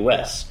in the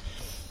U.S.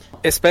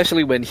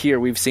 Especially when here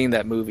we've seen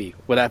that movie,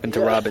 What Happened to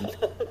Robin.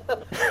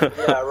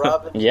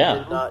 Robin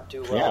did not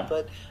do well,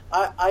 but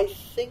I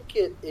think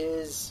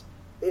it's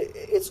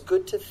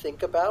good to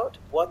think about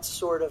what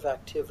sort of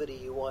activity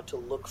you want to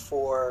look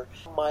for.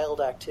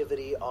 Mild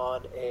activity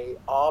on a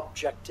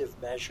objective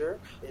measure.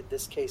 In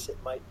this case, it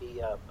might be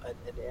an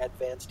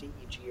advanced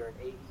EEG or an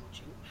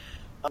AEG.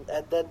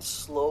 And then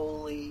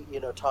slowly,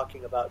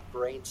 talking about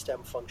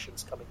brainstem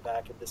functions coming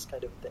back and this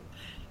kind of thing.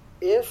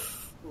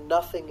 If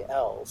nothing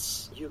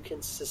else, you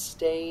can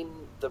sustain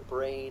the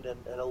brain and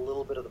a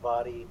little bit of the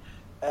body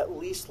at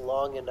least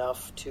long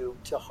enough to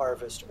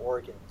harvest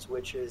organs,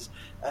 which is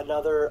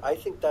another, I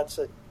think that's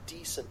a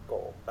decent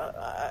goal.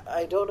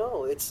 I don't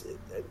know. It's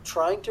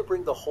trying to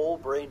bring the whole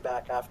brain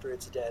back after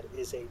it's dead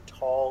is a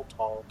tall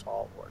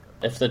order.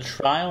 If the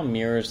trial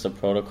mirrors the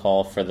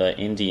protocol for the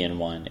Indian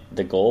one,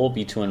 the goal will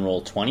be to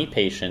enroll 20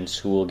 patients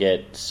who will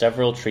get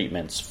several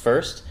treatments.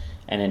 First,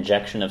 an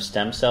injection of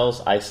stem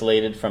cells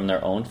isolated from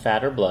their own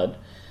fat or blood.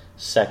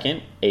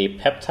 Second, a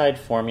peptide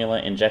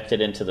formula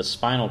injected into the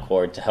spinal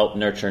cord to help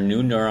nurture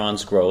new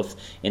neurons' growth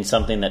in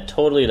something that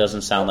totally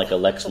doesn't sound like a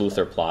Lex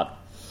Luthor plot.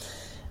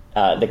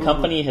 The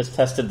company has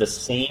tested the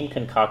same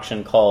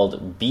concoction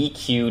called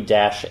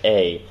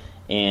BQ-A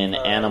in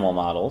animal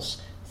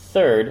models.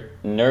 Third,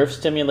 nerve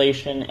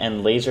stimulation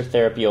and laser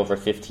therapy over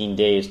 15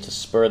 days to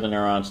spur the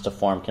neurons to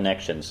form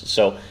connections.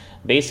 So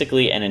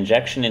basically an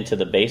injection into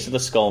the base of the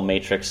skull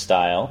matrix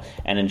style,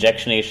 an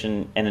injection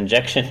into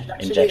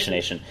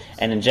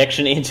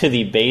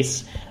the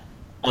base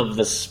of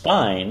the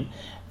spine,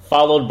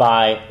 followed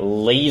by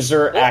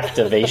laser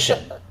activation.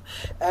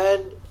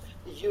 And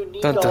you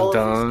need all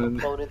of these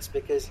components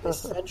because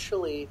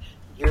essentially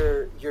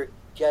you're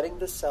getting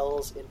the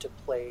cells into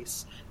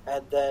place,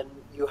 and then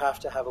you have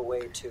to have a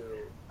way to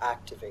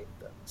activate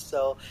them.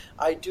 So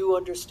I do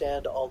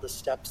understand all the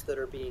steps that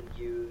are being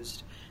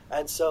used.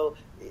 And so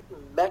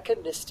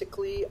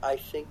mechanistically, I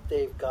think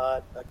they've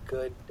got a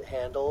good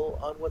handle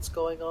on what's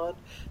going on.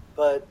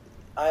 But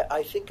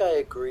I think I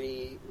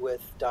agree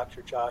with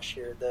Dr. Josh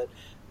here that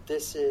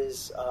this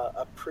is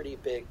a pretty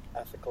big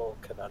ethical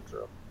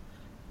conundrum.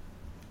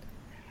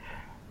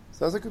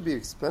 Sounds like it could be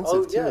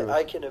expensive, too. Oh, yeah,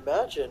 I can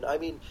imagine. I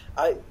mean,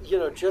 I'm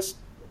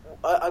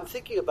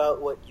thinking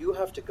about what you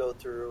have to go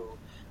through,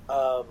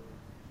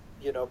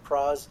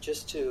 Praz,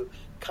 just to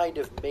kind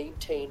of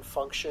maintain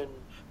function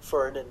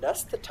for an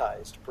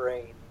anesthetized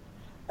brain,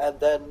 and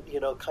then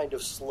kind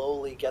of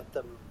slowly get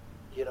them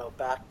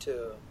back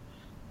to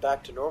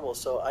normal.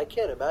 So I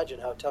can't imagine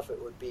how tough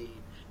it would be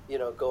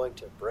going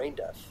to brain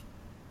death.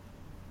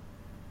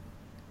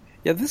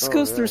 Yeah, this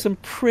goes through some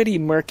pretty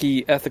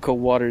murky ethical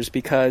waters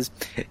because,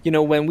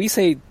 when we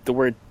say the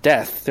word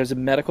death, there's a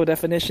medical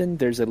definition,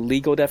 there's a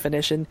legal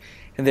definition,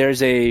 and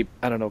there's a,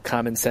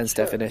 common sense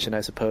definition,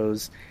 I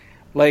suppose.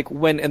 Like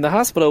when in the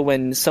hospital,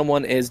 when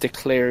someone is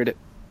declared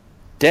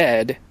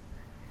dead,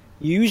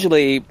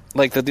 usually,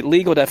 like the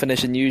legal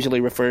definition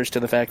usually refers to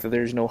the fact that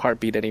there's no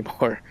heartbeat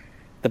anymore.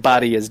 The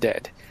body is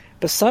dead.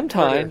 But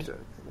sometimes,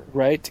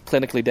 right,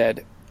 clinically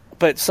dead.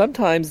 But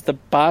sometimes the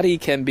body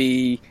can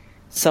be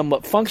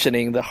somewhat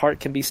functioning. The heart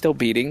can be still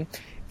beating.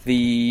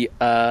 The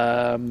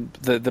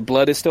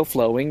blood is still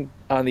flowing.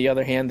 On the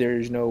other hand,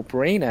 there's no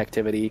brain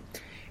activity.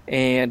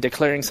 And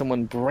declaring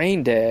someone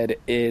brain dead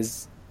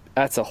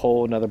that's a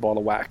whole another ball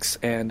of wax.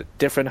 And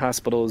different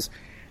hospitals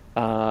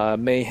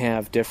may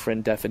have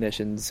different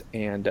definitions.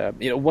 And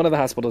one of the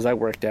hospitals I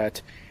worked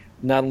at,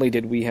 not only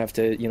did we have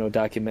to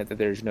document that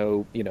there's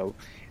no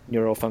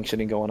neural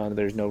functioning going on,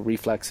 there's no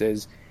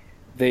reflexes,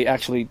 they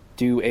actually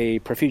do a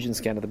perfusion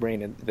scan of the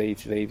brain, and they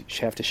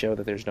have to show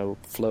that there's no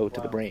flow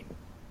to the brain.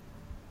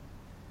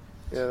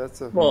 Yeah,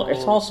 that's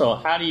it's also,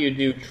 how do you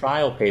do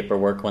trial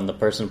paperwork when the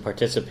person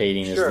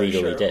participating is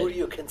legally dead? Who do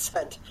you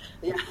consent?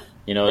 Yeah.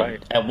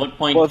 Right. At what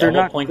point? Well,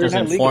 does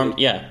informed?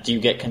 Legally. Yeah. Do you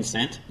get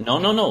consent?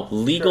 No.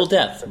 Legal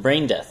death,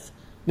 brain death.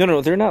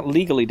 No, they're not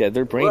legally dead.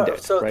 They're brain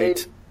dead, so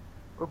right?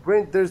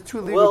 There's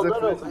two legal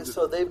definitions. No.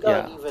 So they've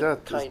gone even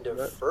kind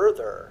of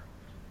further,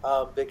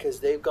 because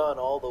they've gone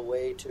all the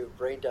way to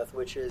brain death,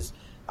 which is,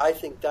 I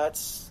think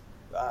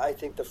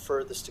the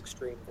furthest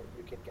extreme that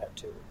you can get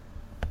to.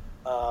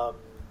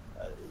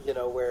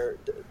 Where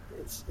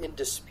it's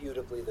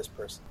indisputably this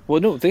person. Well,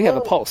 no, they have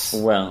a pulse.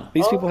 Well,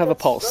 these people have a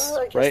pulse,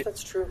 I guess right?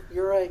 That's true.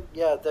 You're right.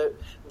 Yeah,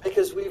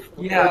 because we've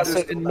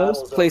so in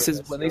most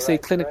places when they say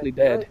clinically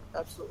dead, right,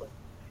 absolutely.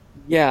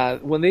 Yeah,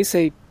 when they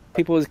say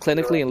people is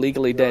clinically and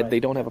legally dead, they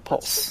don't have a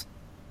pulse.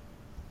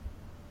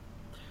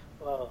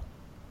 Wow.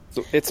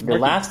 So it's the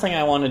last thing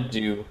I want to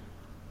do,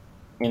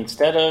 it's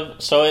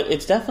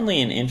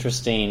definitely an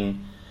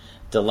interesting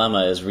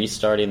dilemma, is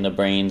restarting the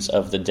brains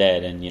of the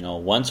dead. And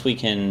once we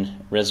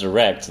can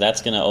resurrect,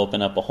 that's going to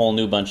open up a whole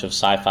new bunch of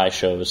sci-fi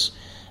shows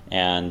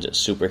and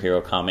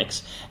superhero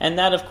comics. And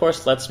that, of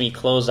course, lets me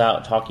close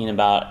out talking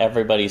about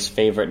everybody's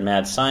favorite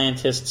mad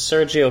scientist,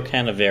 Sergio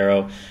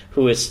Canavero,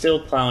 who is still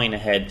plowing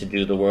ahead to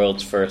do the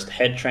world's first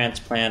head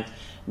transplant.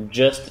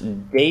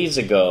 Just days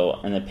ago,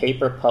 in a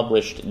paper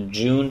published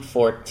June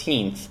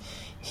 14th,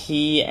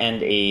 he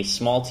and a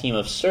small team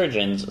of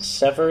surgeons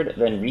severed,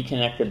 then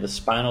reconnected the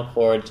spinal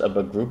cords of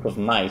a group of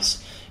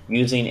mice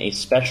using a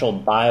special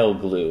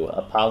bioglue,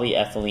 a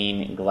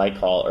polyethylene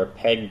glycol, or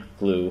PEG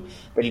glue,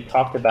 that he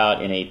talked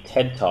about in a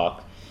TED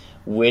Talk,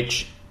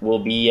 which will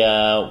be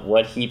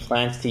what he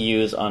plans to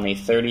use on a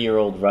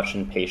 30-year-old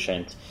Russian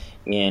patient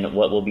in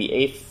what will be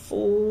a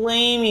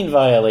flaming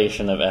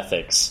violation of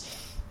ethics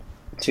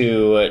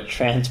to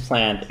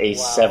transplant a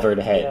severed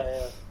head.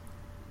 Yeah.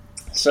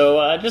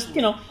 So just,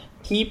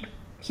 keep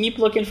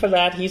looking for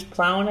that. He's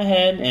plowing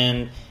ahead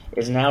and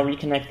is now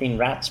reconnecting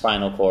rat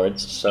spinal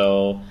cords.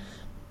 So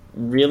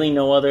really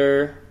no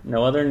other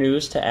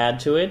news to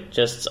add to it.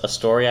 Just a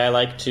story I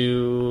like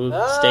to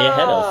stay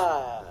ahead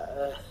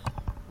of.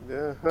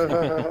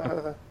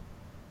 Yeah.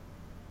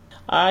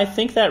 I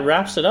think that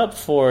wraps it up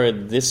for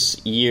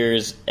this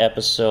year's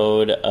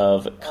episode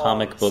of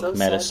Comic Book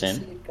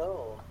Medicine.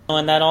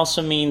 And that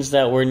also means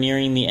that we're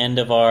nearing the end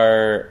of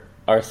our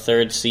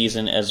third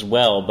season as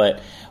well,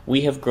 but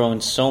we have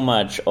grown so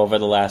much over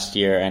the last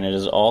year, and it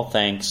is all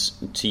thanks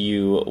to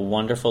you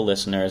wonderful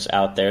listeners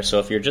out there. So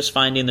if you're just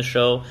finding the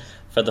show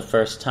for the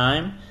first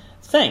time,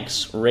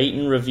 thanks. Rate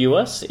and review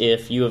us.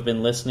 If you have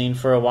been listening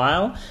for a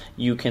while,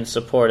 you can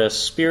support us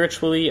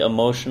spiritually,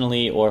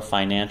 emotionally, or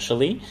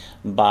financially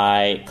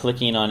by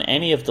clicking on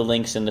any of the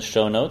links in the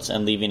show notes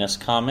and leaving us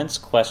comments,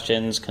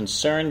 questions,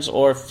 concerns,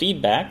 or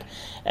feedback,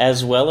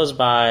 as well as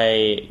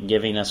by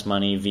giving us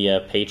money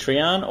via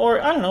Patreon, or,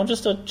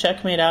 just a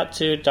check made out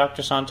to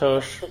Dr.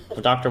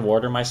 Santosh, Dr.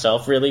 Ward, or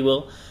myself. Really,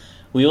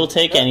 we will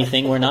take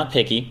anything. We're not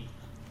picky.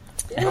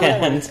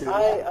 And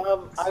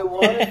I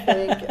want to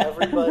thank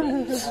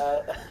everybody as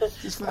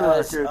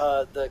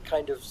the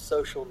kind of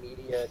social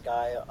media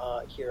guy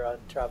here on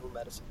Travel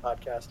Medicine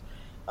Podcast.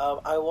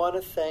 I want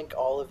to thank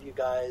all of you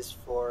guys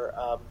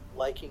for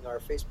liking our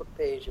Facebook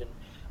page, and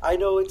I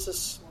know it's a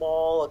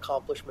small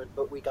accomplishment,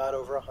 but we got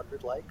over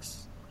 100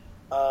 likes.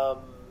 That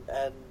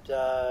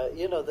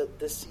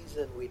this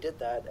season we did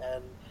that,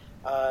 and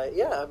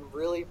I'm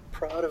really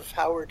proud of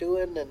how we're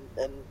doing,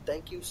 and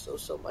thank you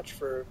so much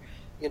for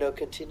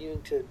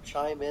continuing to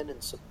chime in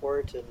and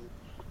support and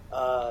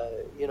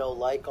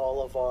like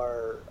all of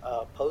our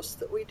posts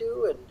that we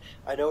do. And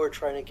I know we're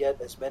trying to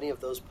get as many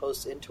of those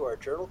posts into our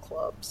journal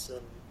clubs,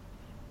 and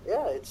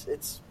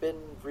it's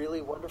been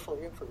really wonderful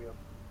hearing from you.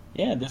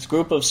 Yeah, this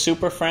group of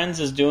super friends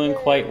is doing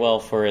quite well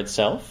for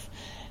itself.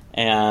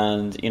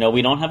 And,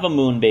 we don't have a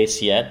moon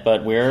base yet,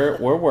 but we're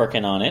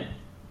working on it.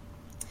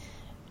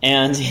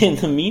 And in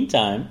the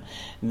meantime,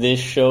 this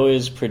show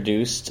is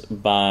produced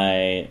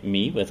by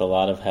me with a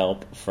lot of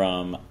help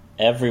from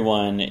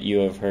everyone you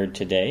have heard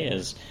today,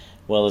 as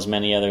well as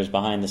many others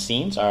behind the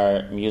scenes.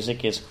 Our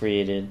music is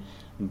created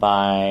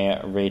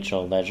by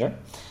Rachel Ledger.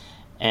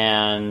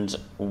 And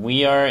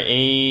we are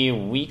a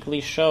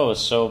weekly show,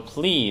 so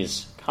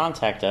please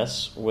contact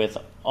us with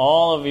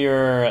all of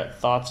your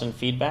thoughts and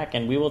feedback,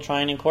 and we will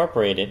try and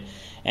incorporate it.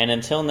 And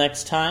until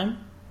next time,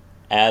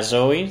 as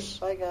always,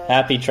 bye, guys.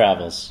 Happy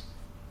travels.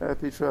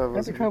 Happy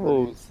travels. Happy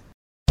travels.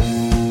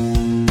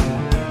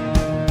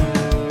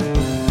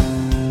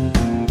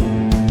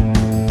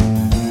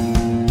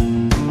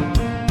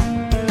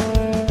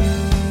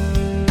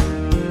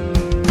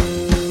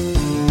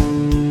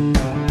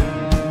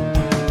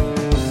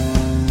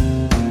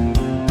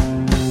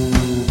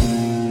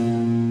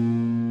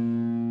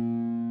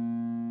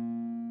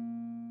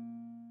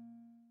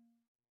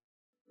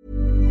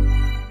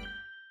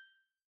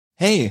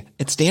 Hey,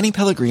 it's Danny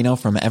Pellegrino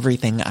from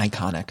Everything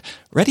Iconic.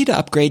 Ready to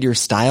upgrade your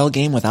style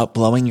game without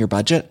blowing your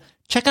budget?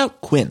 Check out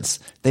Quince.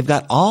 They've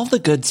got all the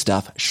good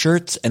stuff,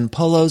 shirts and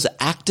polos,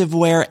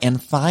 activewear,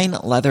 and fine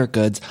leather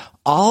goods,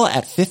 all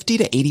at 50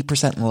 to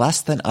 80%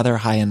 less than other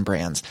high-end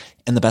brands.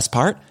 And the best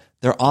part?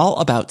 They're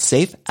all about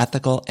safe,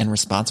 ethical, and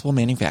responsible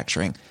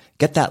manufacturing.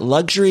 Get that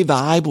luxury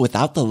vibe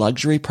without the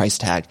luxury price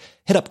tag.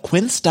 Hit up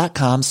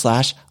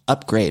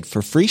quince.com/upgrade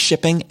for free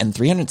shipping and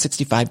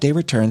 365-day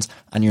returns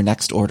on your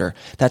next order.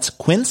 That's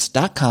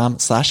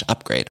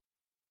quince.com/upgrade.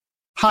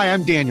 Hi,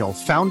 I'm Daniel,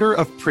 founder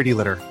of Pretty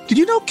Litter. Did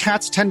you know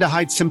cats tend to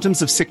hide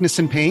symptoms of sickness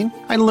and pain?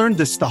 I learned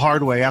this the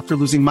hard way after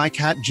losing my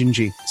cat,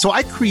 Gingy. So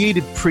I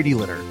created Pretty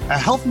Litter, a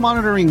health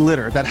monitoring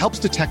litter that helps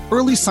detect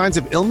early signs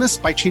of illness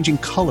by changing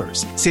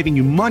colors, saving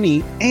you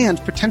money and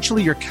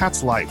potentially your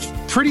cat's life.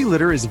 Pretty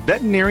Litter is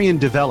veterinarian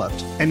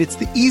developed, and it's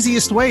the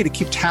easiest way to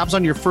keep tabs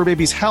on your fur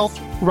baby's health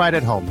right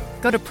at home.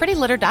 Go to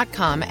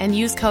prettylitter.com and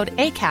use code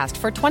ACAST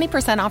for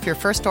 20% off your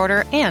first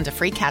order and a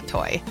free cat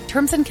toy.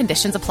 Terms and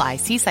conditions apply.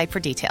 See site for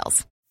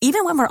details.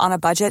 Even when we're on a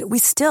budget, we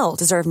still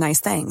deserve nice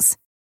things.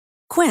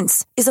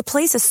 Quince is a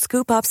place to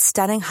scoop up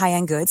stunning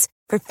high-end goods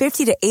for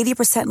 50 to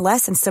 80%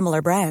 less than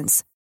similar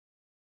brands.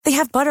 They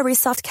have buttery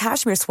soft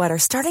cashmere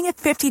sweaters starting at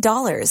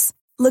 $50,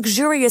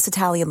 luxurious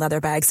Italian leather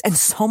bags, and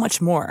so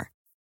much more.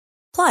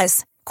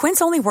 Plus,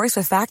 Quince only works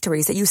with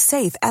factories that use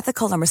safe,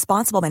 ethical, and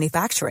responsible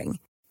manufacturing.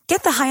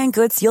 Get the high-end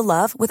goods you'll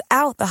love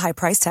without the high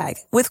price tag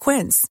with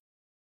Quince.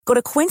 Go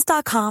to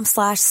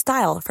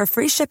quince.com/style for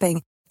free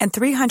shipping and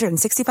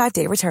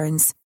 365-day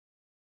returns.